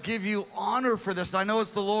 I just give you honor for this. I know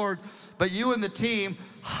it's the Lord, but you and the team,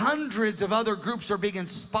 hundreds of other groups are being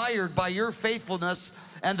inspired by your faithfulness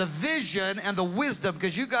and the vision and the wisdom,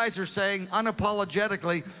 because you guys are saying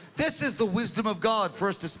unapologetically, this is the wisdom of God for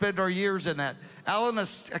us to spend our years in that. Alan,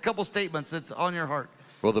 a couple statements that's on your heart.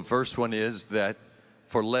 Well, the first one is that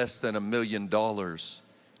for less than $1 million,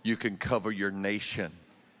 you can cover your nation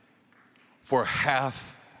for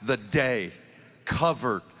half the day,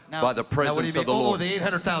 covered by the presence of the Lord. Oh, the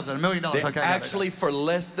 800,000, $1 million. Okay, actually, for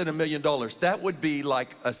less than $1 million, that would be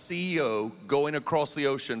like a CEO going across the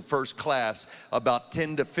ocean first class about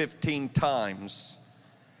 10 to 15 times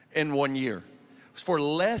in 1 year. For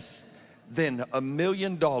less than $1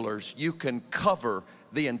 million, you can cover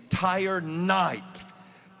the entire night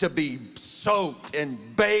to be soaked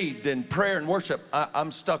and bathed in prayer and worship. I'm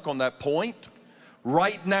stuck on that point.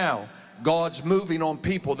 Right now, God's moving on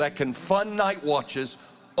people that can fund night watches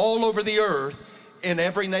all over the earth in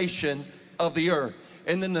every nation of the earth.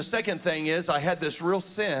 And then the second thing is, I had this real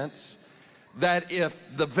sense that if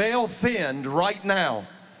the veil thinned right now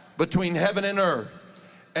between heaven and earth,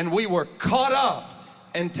 and we were caught up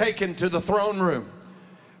and taken to the throne room,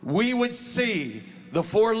 we would see the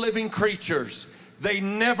four living creatures. They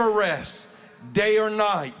never rest, day or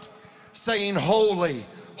night, saying, holy,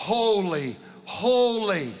 holy,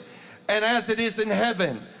 holy. And as it is in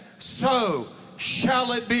heaven, so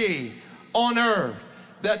shall it be on earth,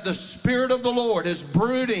 that the Spirit of the Lord is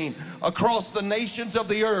brooding across the nations of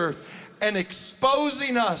the earth and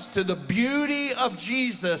exposing us to the beauty of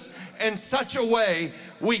Jesus in such a way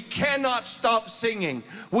we cannot stop singing.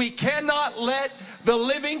 We cannot let the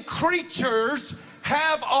living creatures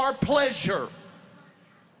have our pleasure.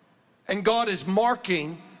 And God is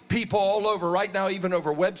marking people all over right now, even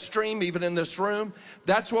over web stream, even in this room.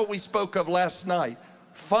 That's what we spoke of last night.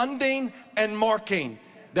 Funding and marking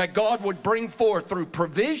that God would bring forth through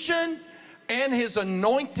provision and His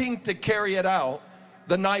anointing to carry it out,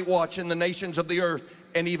 the night watch in the nations of the earth,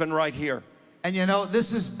 and even right here. And you know,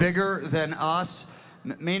 this is bigger than us,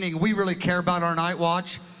 meaning we really care about our night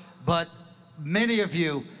watch, but many of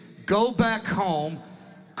you go back home,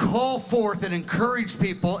 call forth and encourage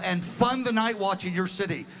people and fund the night watch in your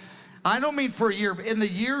city. I don't mean for a year, but in the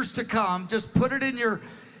years to come, just put it in your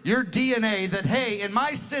DNA that, hey, in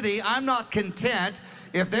my city, I'm not content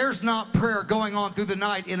if there's not prayer going on through the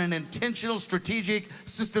night in an intentional, strategic,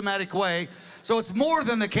 systematic way. So it's more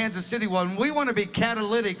than the Kansas City one. We want to be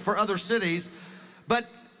catalytic for other cities. But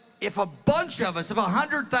if a bunch of us, if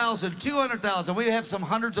 100,000, 200,000, we have some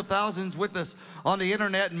hundreds of thousands with us on the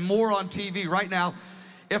internet and more on TV right now.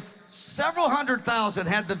 If several 100,000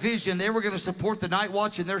 had the vision they were going to support the night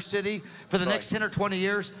watch in their city for the next 10 or 20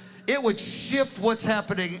 years, it would shift what's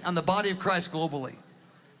happening on the body of Christ globally.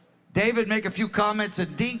 David, make a few comments,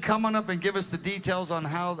 and Dean, come on up and give us the details on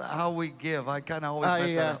how we give. I kind of always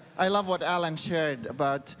mess that up. I love what Alan shared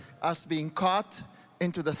about us being caught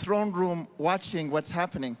into the throne room watching what's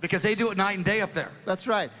happening. Because they do it night and day up there. That's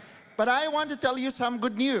right. But I want to tell you some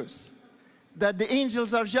good news, that the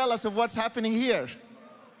angels are jealous of what's happening here.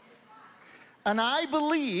 And I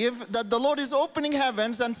believe that the Lord is opening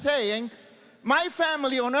heavens and saying, my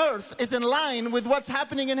family on earth is in line with what's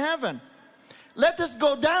happening in heaven. Let us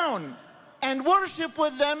go down and worship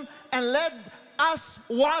with them, and let us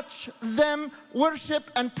watch them worship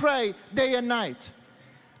and pray day and night.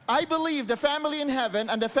 I believe the family in heaven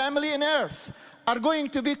and the family in earth are going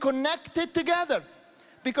to be connected together,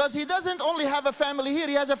 because He doesn't only have a family here,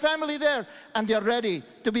 He has a family there, and they're ready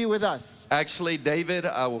to be with us. Actually, David,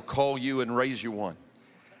 I will call you and raise you one.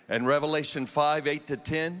 In Revelation 5, 8 to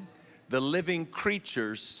 10, the living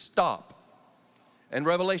creatures stop. In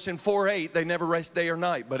Revelation 4, 8, they never rest day or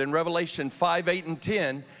night. But in Revelation 5, 8, and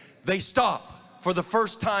 10, they stop for the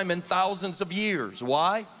first time in thousands of years.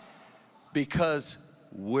 Why? Because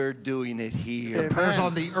we're doing it here. The prayers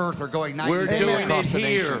on the earth are going night and day doing across it the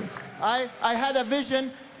here. nations. I had a vision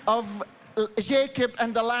of Jacob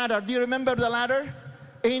and the ladder. Do you remember the ladder?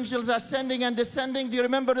 Angels ascending and descending. Do you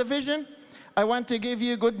remember the vision? I want to give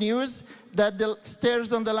you good news that the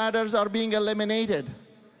stairs on the ladders are being eliminated.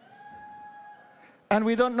 And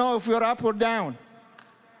we don't know if we're up or down.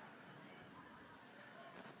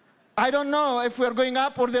 I don't know if we're going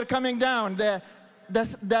up or they're coming down. The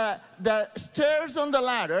stairs on the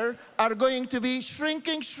ladder are going to be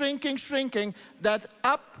shrinking, shrinking, shrinking. That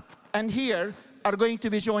up and here are going to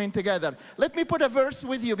be joined together. Let me put a verse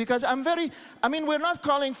with you, because we're not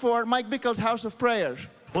calling for Mike Bickle's house of prayer.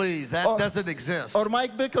 Please, that doesn't exist. Or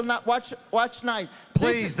Mike Bickle not watch night.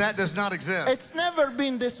 Please, that does not exist. It's never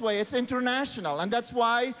been this way. It's international. And that's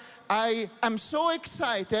why I am so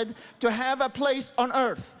excited to have a place on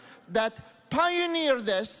earth that pioneered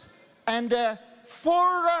this and a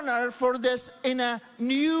forerunner for this in a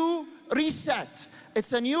new reset.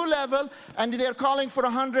 It's a new level, and they're calling for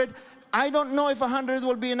 100. I don't know if 100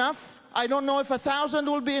 will be enough. I don't know if 1,000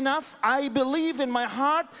 will be enough. I believe in my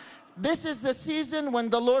heart this is the season when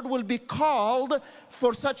the Lord will be called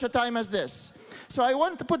for such a time as this. So I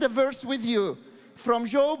want to put a verse with you from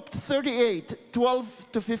Job 38,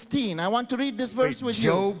 12 to 15. I want to read this verse with you.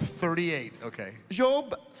 Job 38, okay.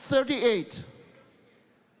 Job 38.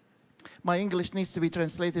 My English needs to be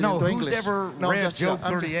translated into English. Who's ever read Job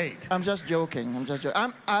 38? I'm just joking.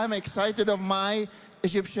 I'm excited of my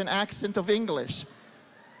Egyptian accent of English.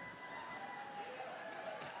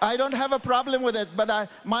 I don't have a problem with it, but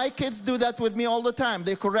my kids do that with me all the time.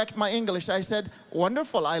 They correct my English. I said,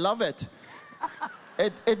 wonderful, I love it.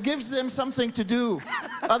 It gives them something to do.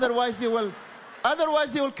 Otherwise they will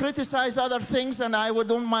criticize other things, and I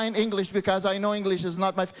don't mind English because I know English is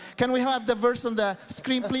not my... Can we have the verse on the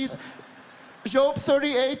screen, please? Job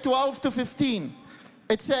 38, 12 to 15.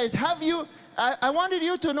 It says, I wanted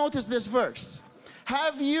you to notice this verse.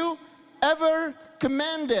 Have you ever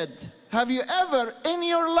in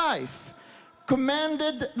your life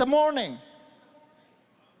commanded the morning?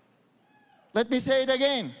 Let me say it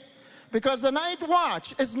again. Because the night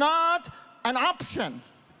watch is not an option.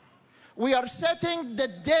 We are setting the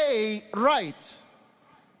day right.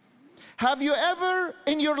 Have you ever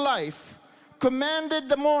in your life commanded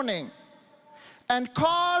the morning and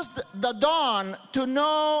caused the dawn to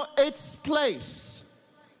know its place?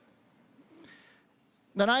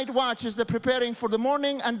 The night watch is the preparing for the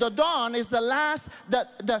morning, and the dawn is the last,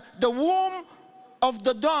 the womb of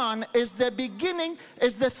the dawn is the beginning,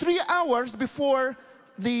 is the 3 hours before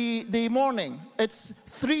the morning. It's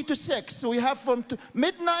 3 to 6. So we have from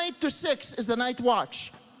midnight to 6 is the night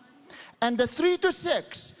watch. And the 3 to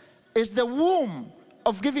 6 is the womb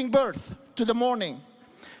of giving birth to the morning.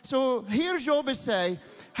 So here Job is saying,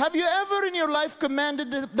 have you ever in your life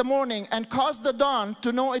commanded the morning and caused the dawn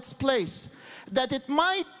to know its place, that it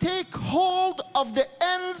might take hold of the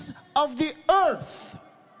ends of the earth?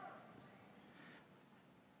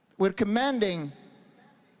 We're commanding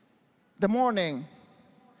the morning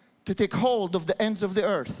to take hold of the ends of the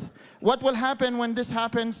earth. What will happen when this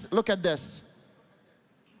happens? Look at this.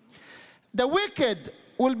 The wicked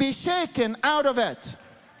will be shaken out of it.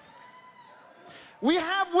 We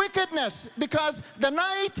have wickedness because the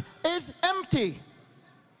night is empty,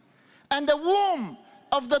 and the womb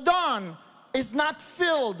of the dawn is not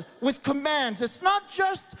filled with commands. It's not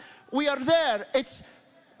just we are there, it's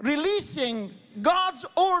releasing God's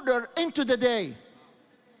order into the day.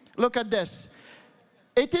 Look at this.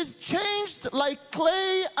 It is changed like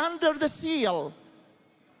clay under the seal.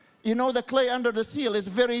 You know, the clay under the seal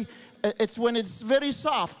is it's when it's very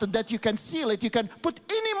soft that you can seal it. You can put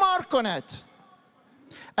any mark on it.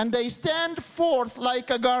 And they stand forth like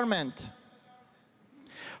a garment.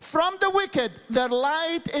 From the wicked, their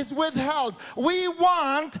light is withheld. We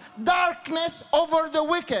want darkness over the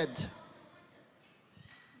wicked.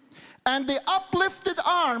 And the uplifted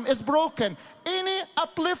arm is broken. Any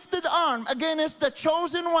uplifted arm against the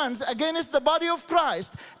chosen ones, against the body of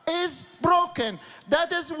Christ, is broken.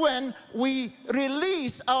 That is when we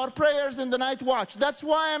release our prayers in the night watch. That's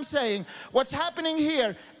why I'm saying what's happening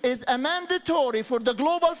here is a mandatory for the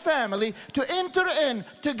global family to enter in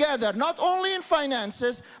together, not only in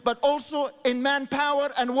finances, but also in manpower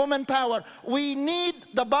and woman power. We need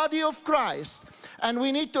the body of Christ, and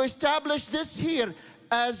we need to establish this here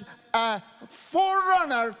as a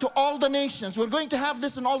forerunner to all the nations. We're going to have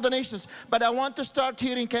this in all the nations, but I want to start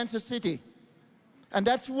here in Kansas City. And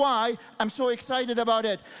that's why I'm so excited about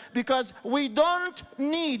it, because we don't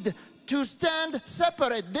need to stand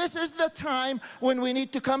separate. This is the time when we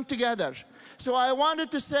need to come together. So I wanted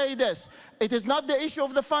to say this. It is not the issue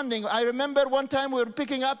of the funding. I remember one time we were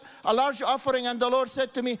picking up a large offering, and the Lord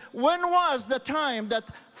said to me, when was the time that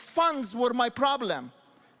funds were my problem?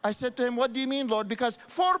 I said to him, what do you mean, Lord? Because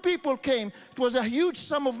 4 people came. It was a huge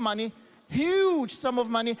sum of money, huge sum of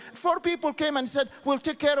money. 4 people came and said, we'll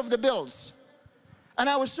take care of the bills. And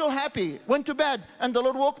I was so happy. Went to bed, and the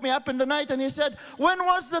Lord woke me up in the night, and he said, when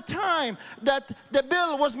was the time that the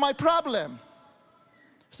bill was my problem?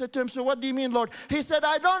 I said to him, so what do you mean, Lord? He said,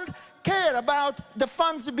 I don't care about the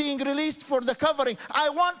funds being released for the covering. I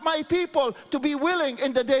want my people to be willing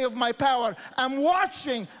in the day of my power. I'm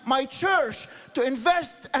watching my church to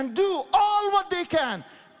invest and do all what they can.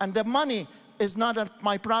 And the money is not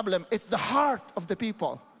my problem. It's the heart of the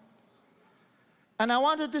people. And I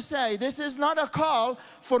wanted to say, this is not a call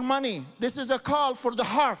for money. This is a call for the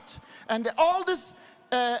heart. And all this,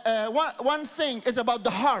 one thing is about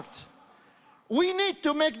the heart. We need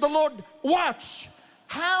to make the Lord watch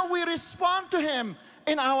how we respond to Him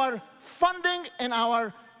in our funding, in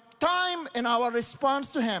our time, in our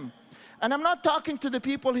response to Him. And I'm not talking to the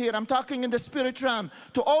people here. I'm talking in the spirit realm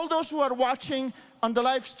to all those who are watching on the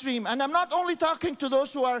live stream. And I'm not only talking to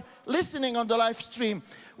those who are listening on the live stream.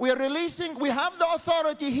 We have the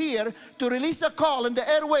authority here to release a call in the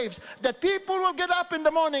airwaves that people will get up in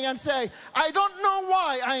the morning and say, I don't know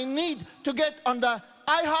why I need to get on the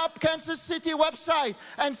IHOP Kansas City website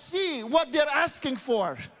and see what they're asking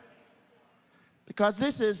for. Because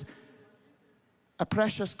this is a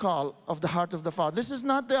precious call of the heart of the Father. This is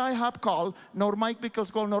not the IHOP call, nor Mike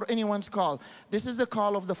Bickle's call, nor anyone's call. This is the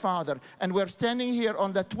call of the Father. And we're standing here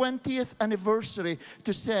on the 20th anniversary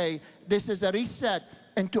to say this is a reset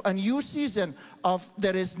into a new season of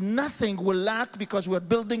there is nothing will lack, because we're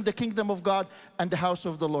building the kingdom of God and the house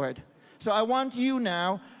of the Lord. So I want you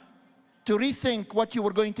now to rethink what you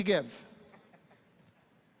were going to give.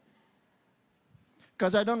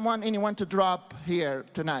 Because I don't want anyone to drop here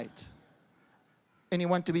tonight.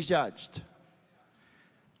 Anyone to be judged.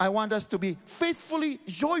 I want us to be faithfully,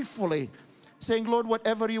 joyfully saying, Lord,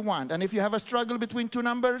 whatever you want. And if you have a struggle between two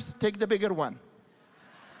numbers, take the bigger one.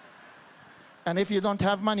 And if you don't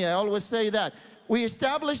have money, I always say that. We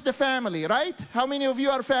established the family, right? How many of you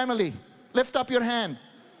are family? Lift up your hand.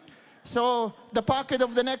 So the pocket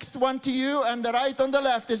of the next one to you and the right on the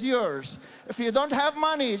left is yours. If you don't have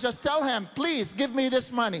money, just tell him, please give me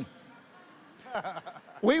this money.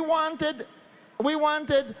 We wanted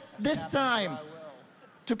this time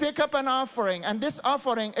to pick up an offering, and this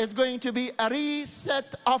offering is going to be a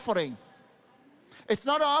reset offering. It's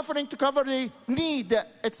not an offering to cover the need.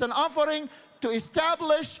 It's an offering to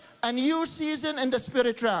establish a new season in the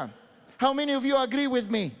spirit realm. How many of you agree with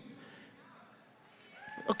me?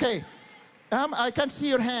 Okay. I can see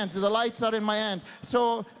your hands. The lights are in my hand.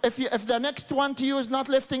 So if the next one to you is not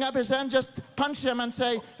lifting up his hand, just punch him and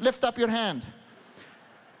say, lift up your hand.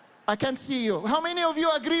 I can see you. How many of you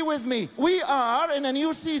agree with me? We are in a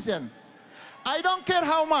new season. I don't care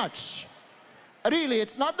how much. Really,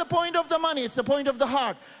 it's not the point of the money, it's the point of the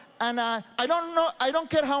heart. And I don't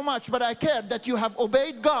care how much, but I care that you have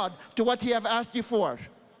obeyed God to what He have asked you for.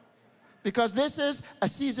 Because this is a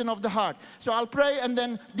season of the heart. So I'll pray, and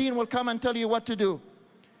then Dean will come and tell you what to do.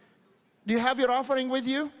 Do you have your offering with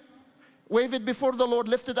you? Wave it before the Lord,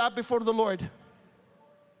 lift it up before the Lord.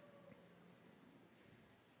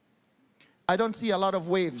 I don't see a lot of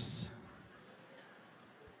waves.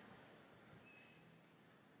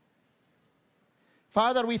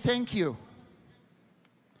 Father, we thank you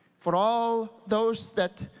for all those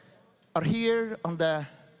that are here on the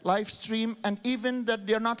live stream, and even that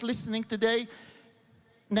they're not listening today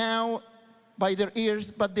now by their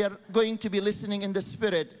ears, but they're going to be listening in the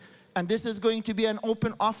spirit. And this is going to be an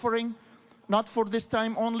open offering, not for this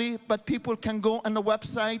time only, but people can go on the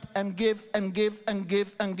website and give and give and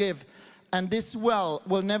give and give. And this well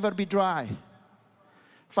will never be dry.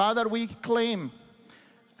 Father, we claim,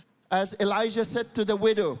 as Elijah said to the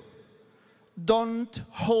widow, don't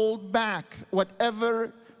hold back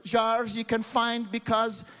whatever jars you can find,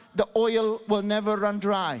 because the oil will never run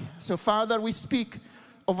dry. So Father, we speak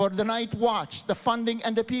over the night watch, the funding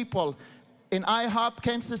and the people in IHOP,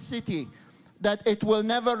 Kansas City, that it will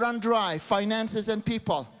never run dry, finances and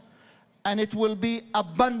people. And it will be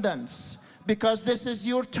abundance, because this is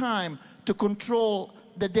your time to control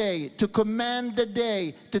the day, to command the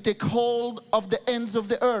day, to take hold of the ends of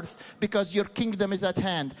the earth, because your kingdom is at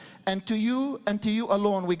hand. And to you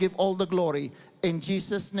alone we give all the glory, in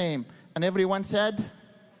Jesus' name. And everyone said?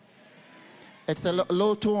 It's a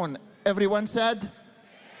low tone. Everyone said?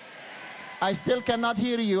 I still cannot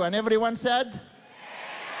hear you. And everyone said?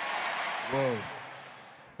 Whoa.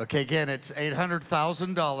 Okay, again, it's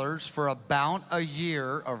 $800,000 for about a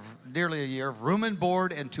year of, nearly a year of room and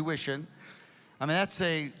board and tuition. I mean, that's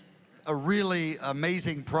a really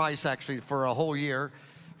amazing price, actually, for a whole year,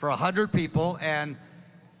 for 100 people. And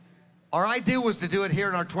our idea was to do it here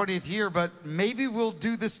in our 20th year, but maybe we'll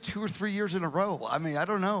do this 2 or 3 years in a row. I mean, I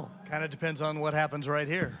don't know. Kind of depends on what happens right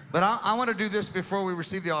here. But I want to do this before we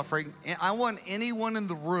receive the offering. I want anyone in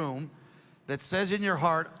the room that says in your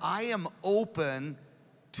heart, I am open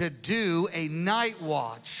to do a night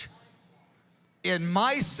watch in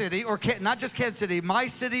my city, or not just Kansas City, my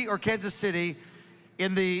city or Kansas City,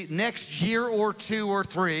 in the next year or 2 or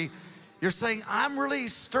 3. You're saying, I'm really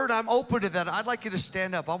stirred, I'm open to that. I'd like you to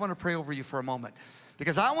stand up. I want to pray over you for a moment,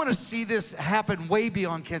 because I want to see this happen way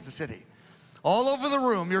beyond Kansas City. All over the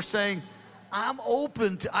room, you're saying, I'm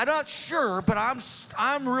open to, I'm not sure, but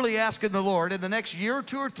I'm really asking the Lord in the next year or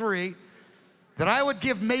 2 or 3 that I would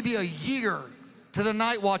give maybe a year to the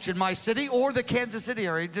night watch in my city or the Kansas City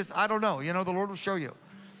area. Just, I don't know, you know, the Lord will show you.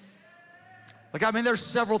 Like, I mean, there's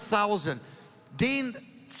several thousand. Dean,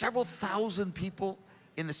 several thousand people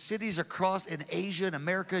in the cities across in Asia and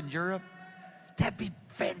America and Europe. That'd be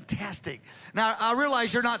fantastic. Now, I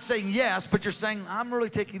realize you're not saying yes, but you're saying, I'm really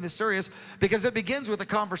taking this serious, because it begins with a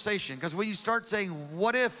conversation. Because when you start saying,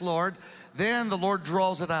 what if, Lord, then the Lord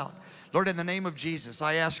draws it out. Lord, in the name of Jesus,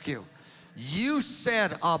 I ask you, you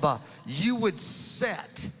said, Abba, you would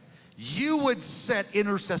set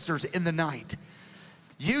intercessors in the night.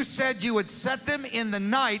 You said you would set them in the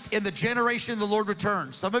night in the generation the Lord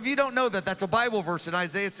returns. Some of you don't know that. That's a Bible verse in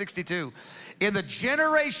Isaiah 62. In the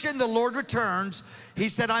generation the Lord returns, he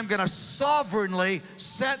said, I'm going to sovereignly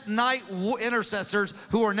set night intercessors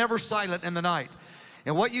who are never silent in the night.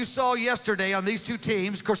 And what you saw yesterday on these two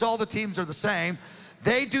teams, of course all the teams are the same,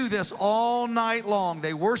 they do this all night long.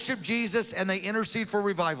 They worship Jesus and they intercede for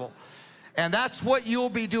revival. And that's what you'll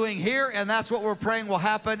be doing here, and that's what we're praying will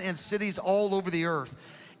happen in cities all over the earth.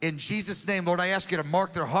 In Jesus' name, Lord, I ask you to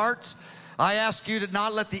mark their hearts. I ask you to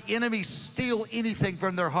not let the enemy steal anything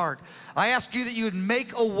from their heart. I ask you that you would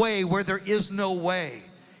make a way where there is no way.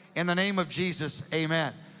 In the name of Jesus,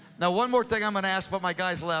 amen. Now, one more thing I'm going to ask, but my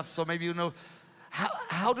guys left, so maybe you know.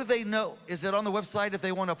 How do they know? Is it on the website if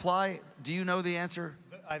they want to apply? Do you know the answer?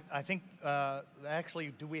 I think,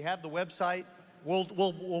 actually, do we have the website?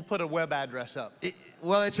 We'll put a web address up.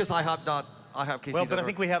 Well, it's just IHOP.KC. Well, but I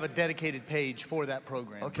think we have a dedicated page for that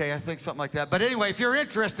program. Okay, I think something like that. But anyway, if you're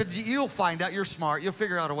interested, you'll find out. You're smart. You'll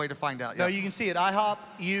figure out a way to find out. No, you can see it.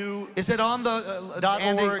 IHOPU. Is it on the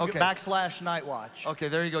 .org okay. /Nightwatch. Okay,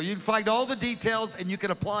 there you go. You can find all the details, and you can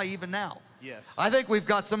apply even now. Yes. I think we've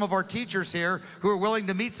got some of our teachers here who are willing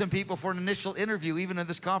to meet some people for an initial interview, even in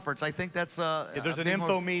this conference. I think that's there's an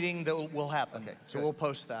info meeting that will happen. Okay, so we'll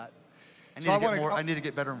post that. I need to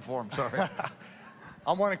get better informed. Sorry.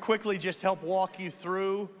 I want to quickly just help walk you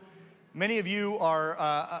through. Many of you are,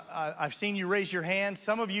 I've seen you raise your hand.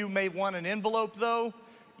 Some of you may want an envelope though.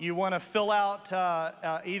 You want to fill out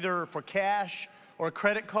either for cash or a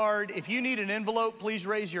credit card. If you need an envelope, please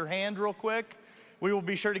raise your hand real quick. We will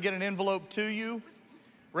be sure to get an envelope to you.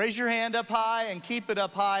 Raise your hand up high and keep it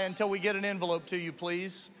up high until we get an envelope to you,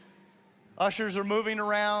 please. Ushers are moving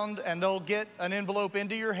around and they'll get an envelope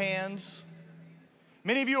into your hands.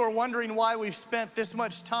 Many of you are wondering why we've spent this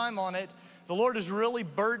much time on it. The Lord has really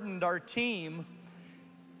burdened our team.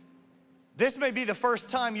 This may be the first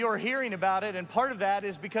time you're hearing about it, and part of that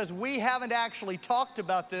is because we haven't actually talked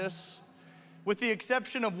about this, with the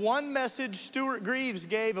exception of one message Stuart Greaves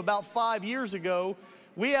gave about 5 years ago.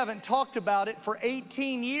 We haven't talked about it for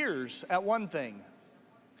 18 years at Onething.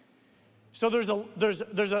 So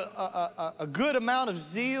there's a good amount of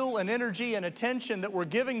zeal and energy and attention that we're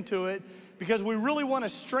giving to it, because we really want to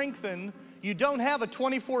strengthen. You don't have a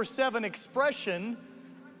 24/7 expression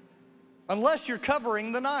unless you're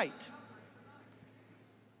covering the night.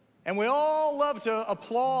 And we all love to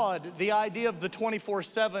applaud the idea of the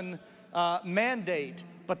 24/7 mandate,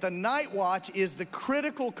 but the night watch is the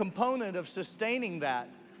critical component of sustaining that.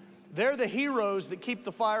 They're the heroes that keep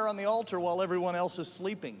the fire on the altar while everyone else is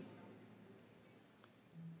sleeping.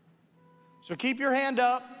 So keep your hand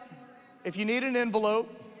up if you need an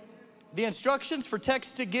envelope. The instructions for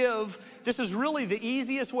text to give, this is really the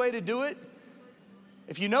easiest way to do it.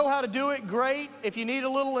 If you know how to do it, great. If you need a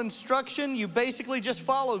little instruction, you basically just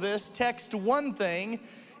follow this. Text one thing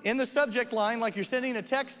in the subject line, like you're sending a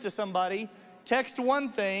text to somebody. Text one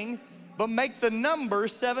thing, but make the number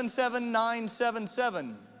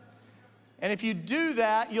 77977. And if you do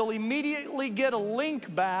that, you'll immediately get a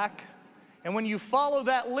link back. And when you follow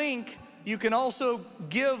that link, you can also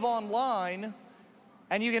give online.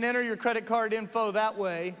 And you can enter your credit card info that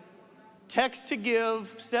way. Text to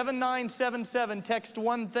give, 7977, text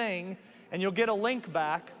one thing, and you'll get a link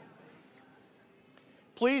back.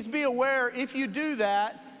 Please be aware, if you do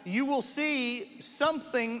that, you will see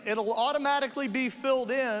something, it'll automatically be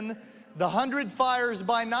filled in, the 100 Fires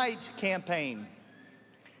by Night campaign.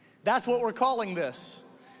 That's what we're calling this.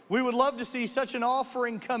 We would love to see such an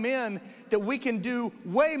offering come in that we can do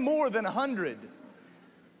way more than 100.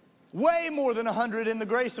 Way more than 100 in the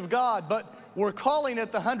grace of God, but we're calling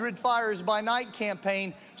it the 100 Fires by Night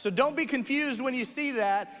campaign. So don't be confused when you see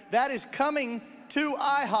that. That is coming to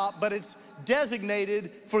IHOP, but it's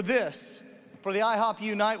designated for this, for the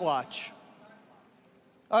IHOPU Night Watch.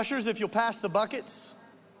 Ushers, if you'll pass the buckets.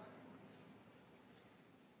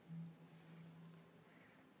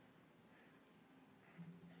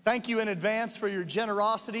 Thank you in advance for your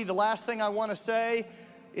generosity. The last thing I want to say,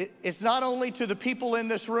 it's not only to the people in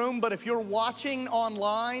this room, but if you're watching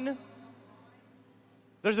online,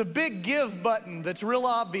 there's a big give button that's real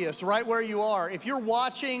obvious right where you are. If you're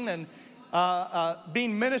watching and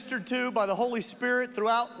being ministered to by the Holy Spirit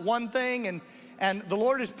throughout Onething, and the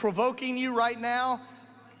Lord is provoking you right now,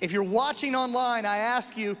 if you're watching online, I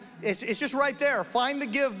ask you, it's just right there. Find the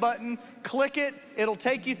give button, click it. It'll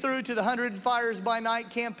take you through to the 100 Fires by Night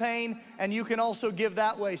campaign, and you can also give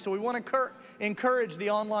that way. So we want to encourage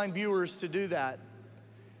the online viewers to do that.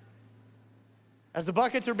 As the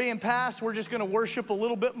buckets are being passed, we're just going to worship a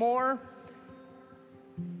little bit more,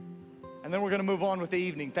 and then we're going to move on with the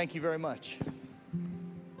evening. Thank you very much.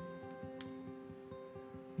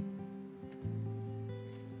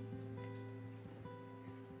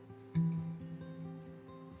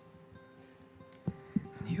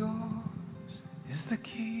 Yours is the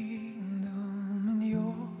kingdom, and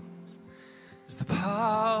yours is the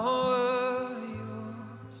power,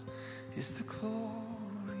 yours is the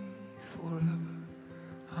glory forever.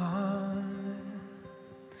 Amen.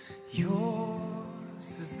 Yours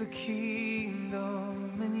is the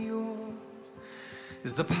kingdom, and yours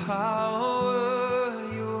is the power,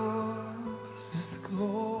 yours is the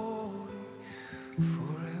glory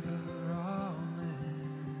forever.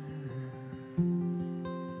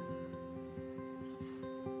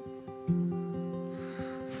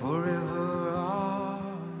 Forever, amen.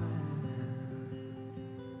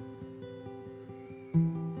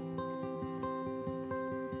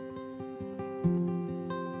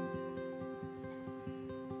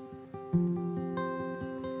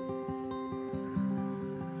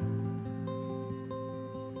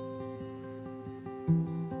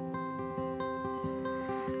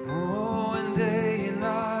 Oh, and day and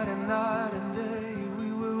night and night and day,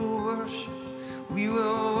 we will worship, we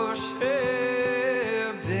will worship.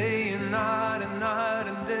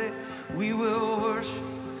 We will worship,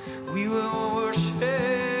 we will worship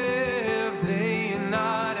day and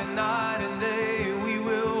night and day. We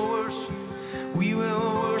will worship, we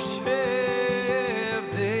will worship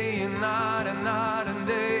day and night and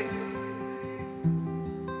day.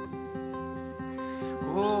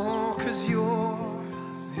 Oh, 'cause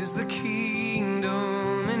yours is the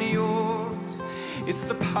kingdom, and yours it's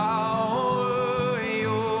the power,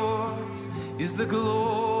 yours is the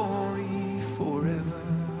glory forever.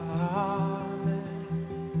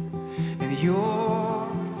 And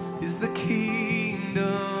yours is the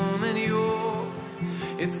kingdom, and yours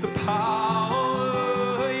it's the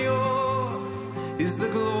power, yours is the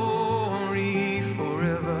glory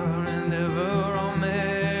forever and ever.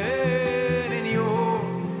 Amen. And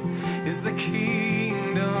yours is the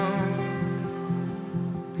kingdom,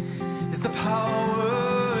 is the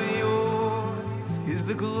power, yours is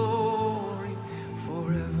the glory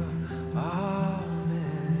forever. Amen.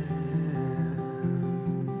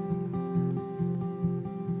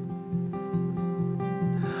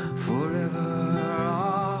 Forever,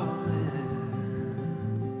 amen.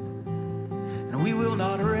 And we will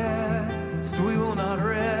not rest, we will not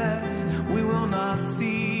rest, we will not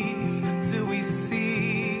cease till we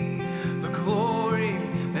see the glory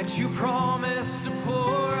that you promised to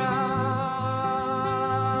pour out.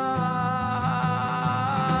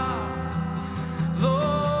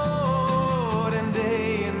 Lord, and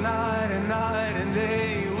day and night and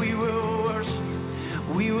day, we will worship,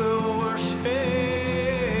 we will worship.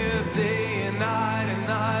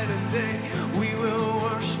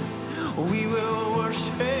 We will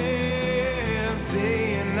worship day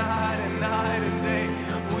and night and day.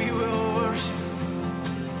 We will worship.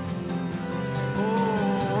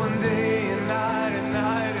 Oh, and day and night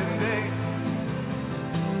and day.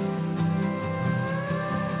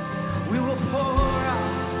 We will pour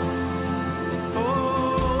out.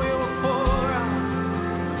 Oh, we will pour out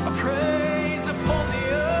a praise upon the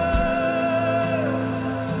earth,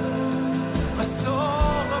 a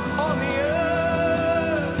song upon the earth.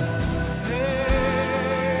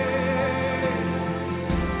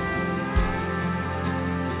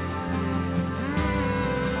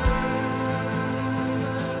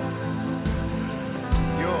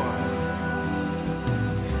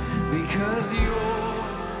 Because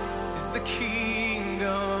yours is the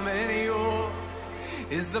kingdom, and yours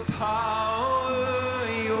is the power,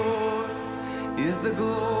 yours is the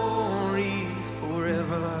glory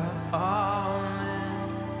forever. Amen.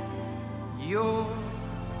 Yours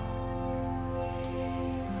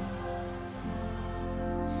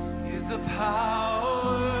is the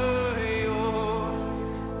power, yours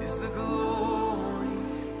is the glory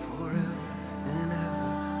forever and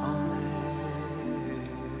ever. Amen.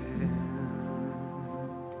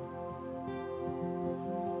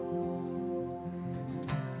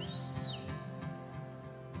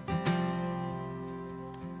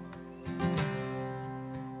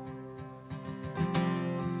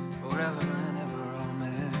 Forever and ever,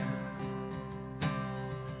 amen.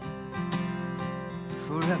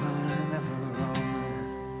 Forever and ever, amen.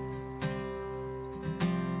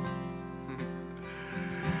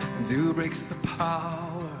 And who breaks the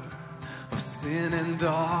power of sin and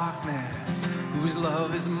darkness, whose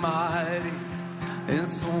love is mighty and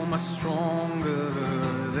so much stronger,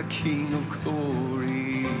 the King of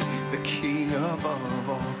glory, the King above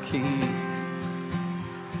all kings.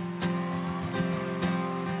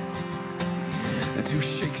 And who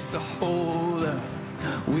shakes the whole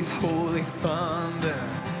earth with holy thunder,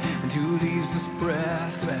 and who leaves us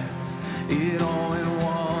breathless in awe and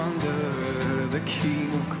wonder, the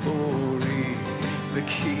King of glory, the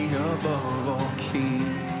King above all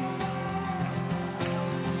kings.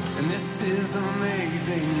 This is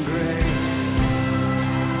amazing grace.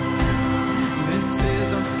 This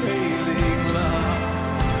is unfailing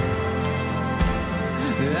love.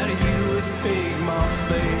 That you would take my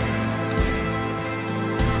place.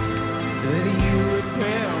 That you would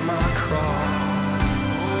bear my cross.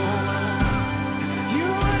 Oh, you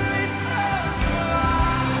would lay down your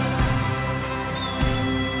life.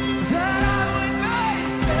 That I would be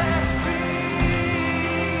set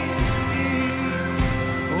free.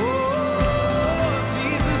 Oh,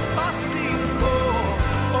 Jesus, I sing for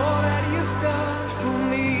all that you've done for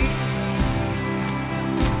me.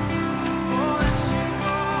 All that you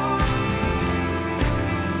are.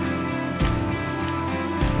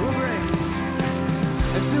 Who brings?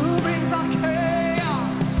 And who brings our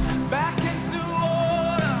chaos back into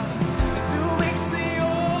order? And who makes the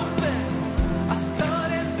orphan a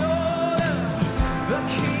son and daughter? The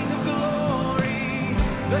King of glory,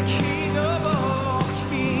 the King of all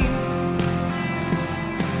kings.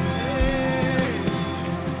 Hey.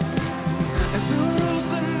 And who rules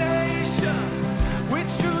the nations with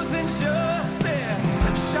truth and justice,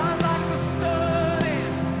 shines like the sun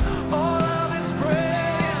in all of its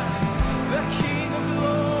brilliance. The King of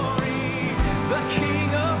glory, the King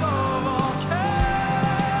of all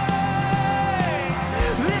kings.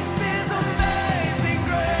 This is amazing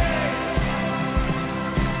grace,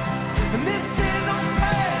 and this is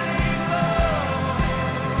unfailing love.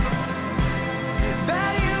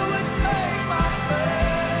 That you would take my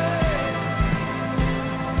place,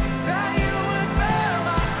 that you would bear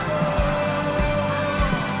my cross,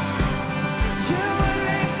 you would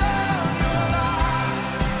lay down your life,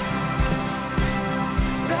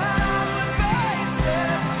 that I would be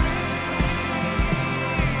set free.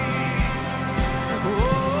 Oh,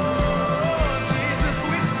 Jesus,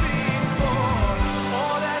 we sing for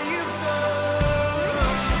all that you've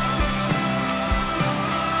done.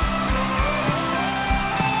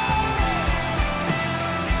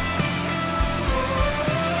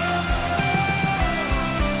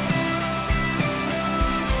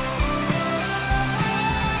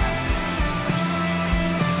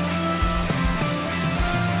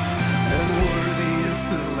 And worthy is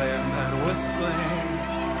the Lamb that was slain.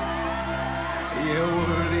 Yeah,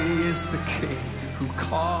 worthy is the King who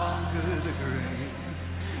conquered the grave.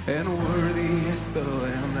 And worthy is the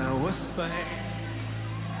Lamb that was slain.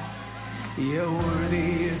 Yeah,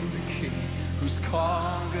 worthy is the King who's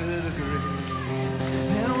conquered the grave.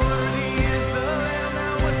 And worthy is the Lamb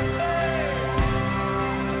that was slain.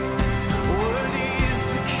 Worthy is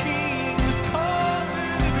the King who's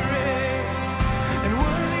conquered the grave. And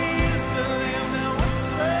worthy is the Lamb that was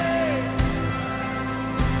slain.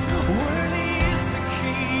 Worthy is the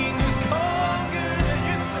King who's conquered the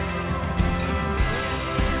you say.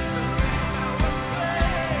 Worthy is the Lamb that was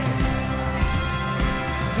slain.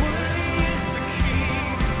 Worthy is the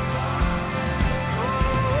King.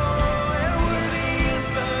 Oh, and worthy is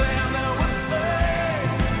the Lamb that was slain.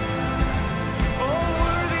 Oh,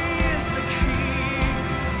 worthy is the King.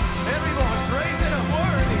 Every voice raise it up.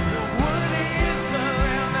 Worthy, worthy is the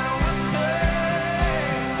Lamb that was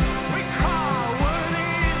slain. We cry, worthy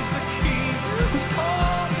is the King who's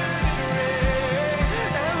conquered the grave.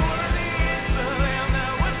 And worthy is the Lamb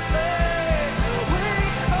that was slain. We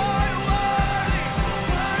cry, worthy,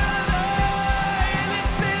 worthy.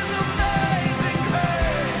 This is amazing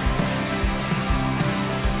grace.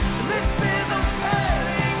 This is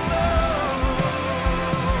unfailing love.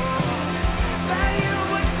 That you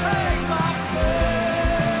would take my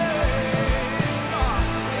place, God.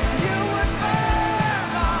 You would bear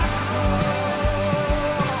my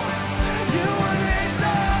cross. You would lay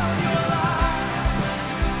down your life,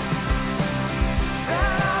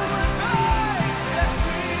 that I would be set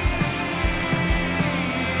free.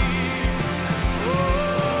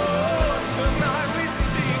 Oh, tonight we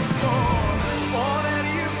sing for all that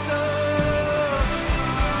you've done.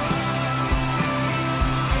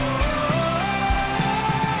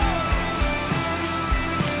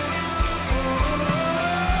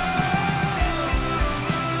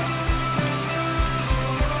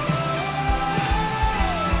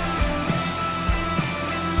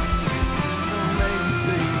 This is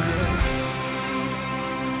amazing grace.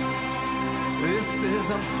 This is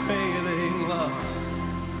unfailing love.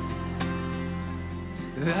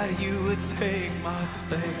 That you would take my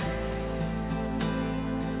place.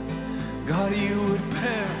 God, you would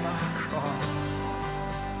bear my cross.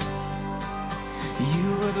 You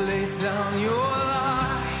would lay down your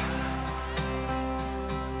life,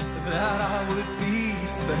 that I would be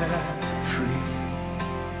set free.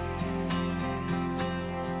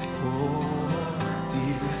 Oh,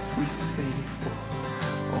 Jesus, we sing for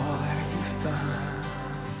all that you've done.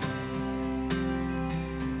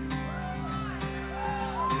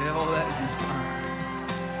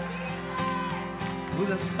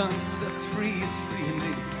 the Son sets free is free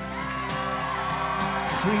indeed.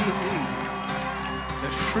 Free indeed.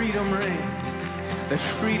 Let freedom reign. Let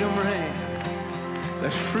freedom reign.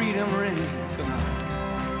 Let freedom reign tonight.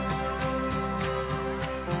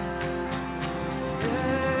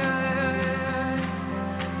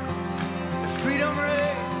 Freedom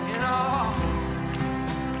reign in our hearts.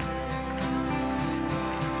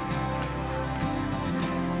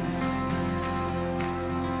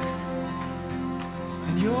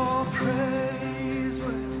 And your praise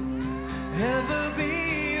will ever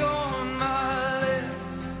be on my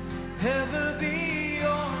lips, ever be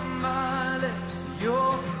on my lips.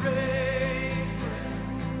 Your praise will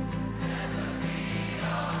ever be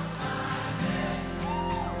on my lips,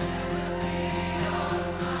 ever be on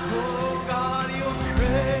my lips. Oh God, your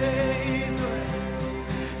praise will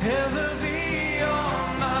ever be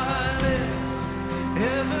on my lips,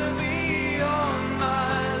 ever be on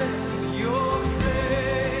my lips. Your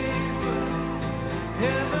praise will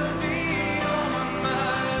ever be on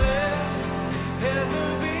my lips, ever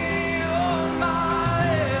be on my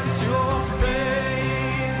lips. Your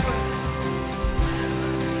praise will,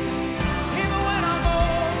 even when I'm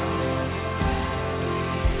old,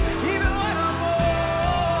 even when I'm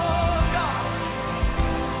old, God,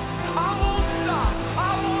 I won't stop, I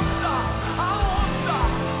won't stop, I won't stop.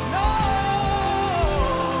 No,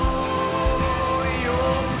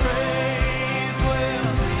 your praise will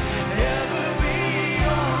ever be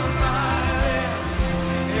on my lips,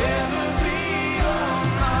 ever be on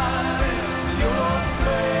my lips. Your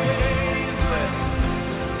praise will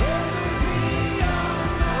ever be on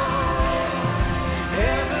my lips,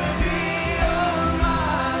 ever be on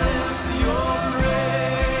my lips. Your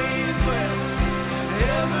praise will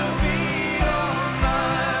ever be on my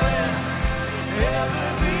lips, ever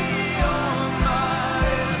be on my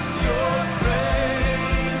lips. Your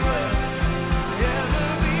praise will ever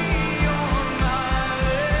be on my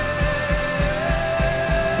lips,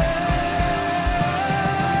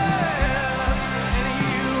 and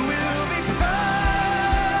you will be praised.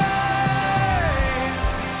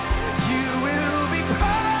 You will be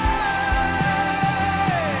praised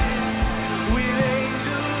with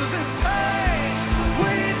angels and saints.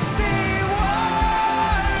 We sing,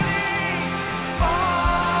 worthy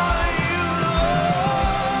are you,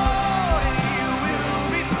 Lord, and you will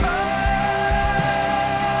be praised.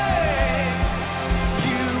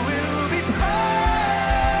 You will be praised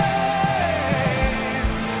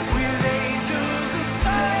with angels and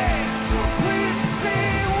saints. We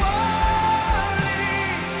sing, worthy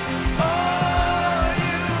are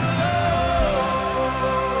you, Lord.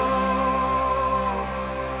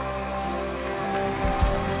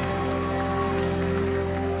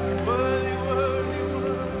 Worthy, worthy,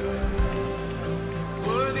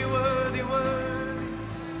 worthy, worthy, worthy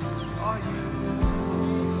are you.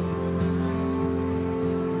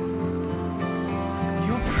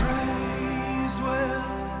 Your praise will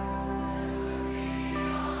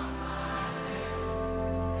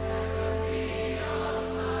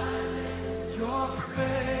your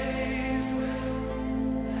praise will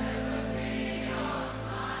ever be on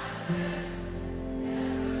my lips,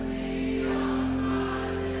 ever be on my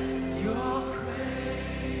lips. Your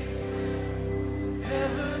praise will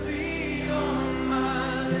ever be on my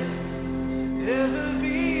lips, ever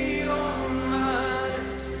be on my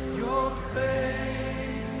lips. Your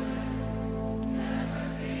praise will ever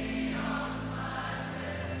be on my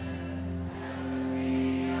lips, ever be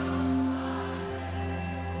on my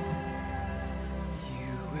lips.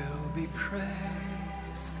 You will be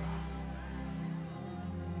praised, God.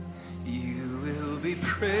 You will be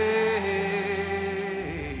praised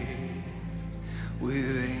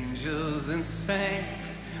with angels and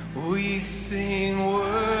saints. We sing,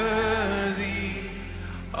 worthy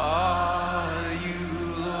are you,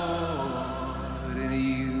 Lord, and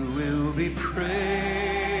you will be praised.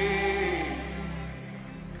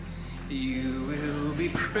 You will be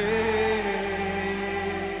praised,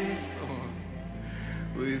 Lord,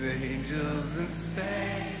 with angels and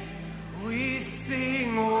saints. We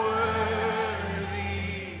sing,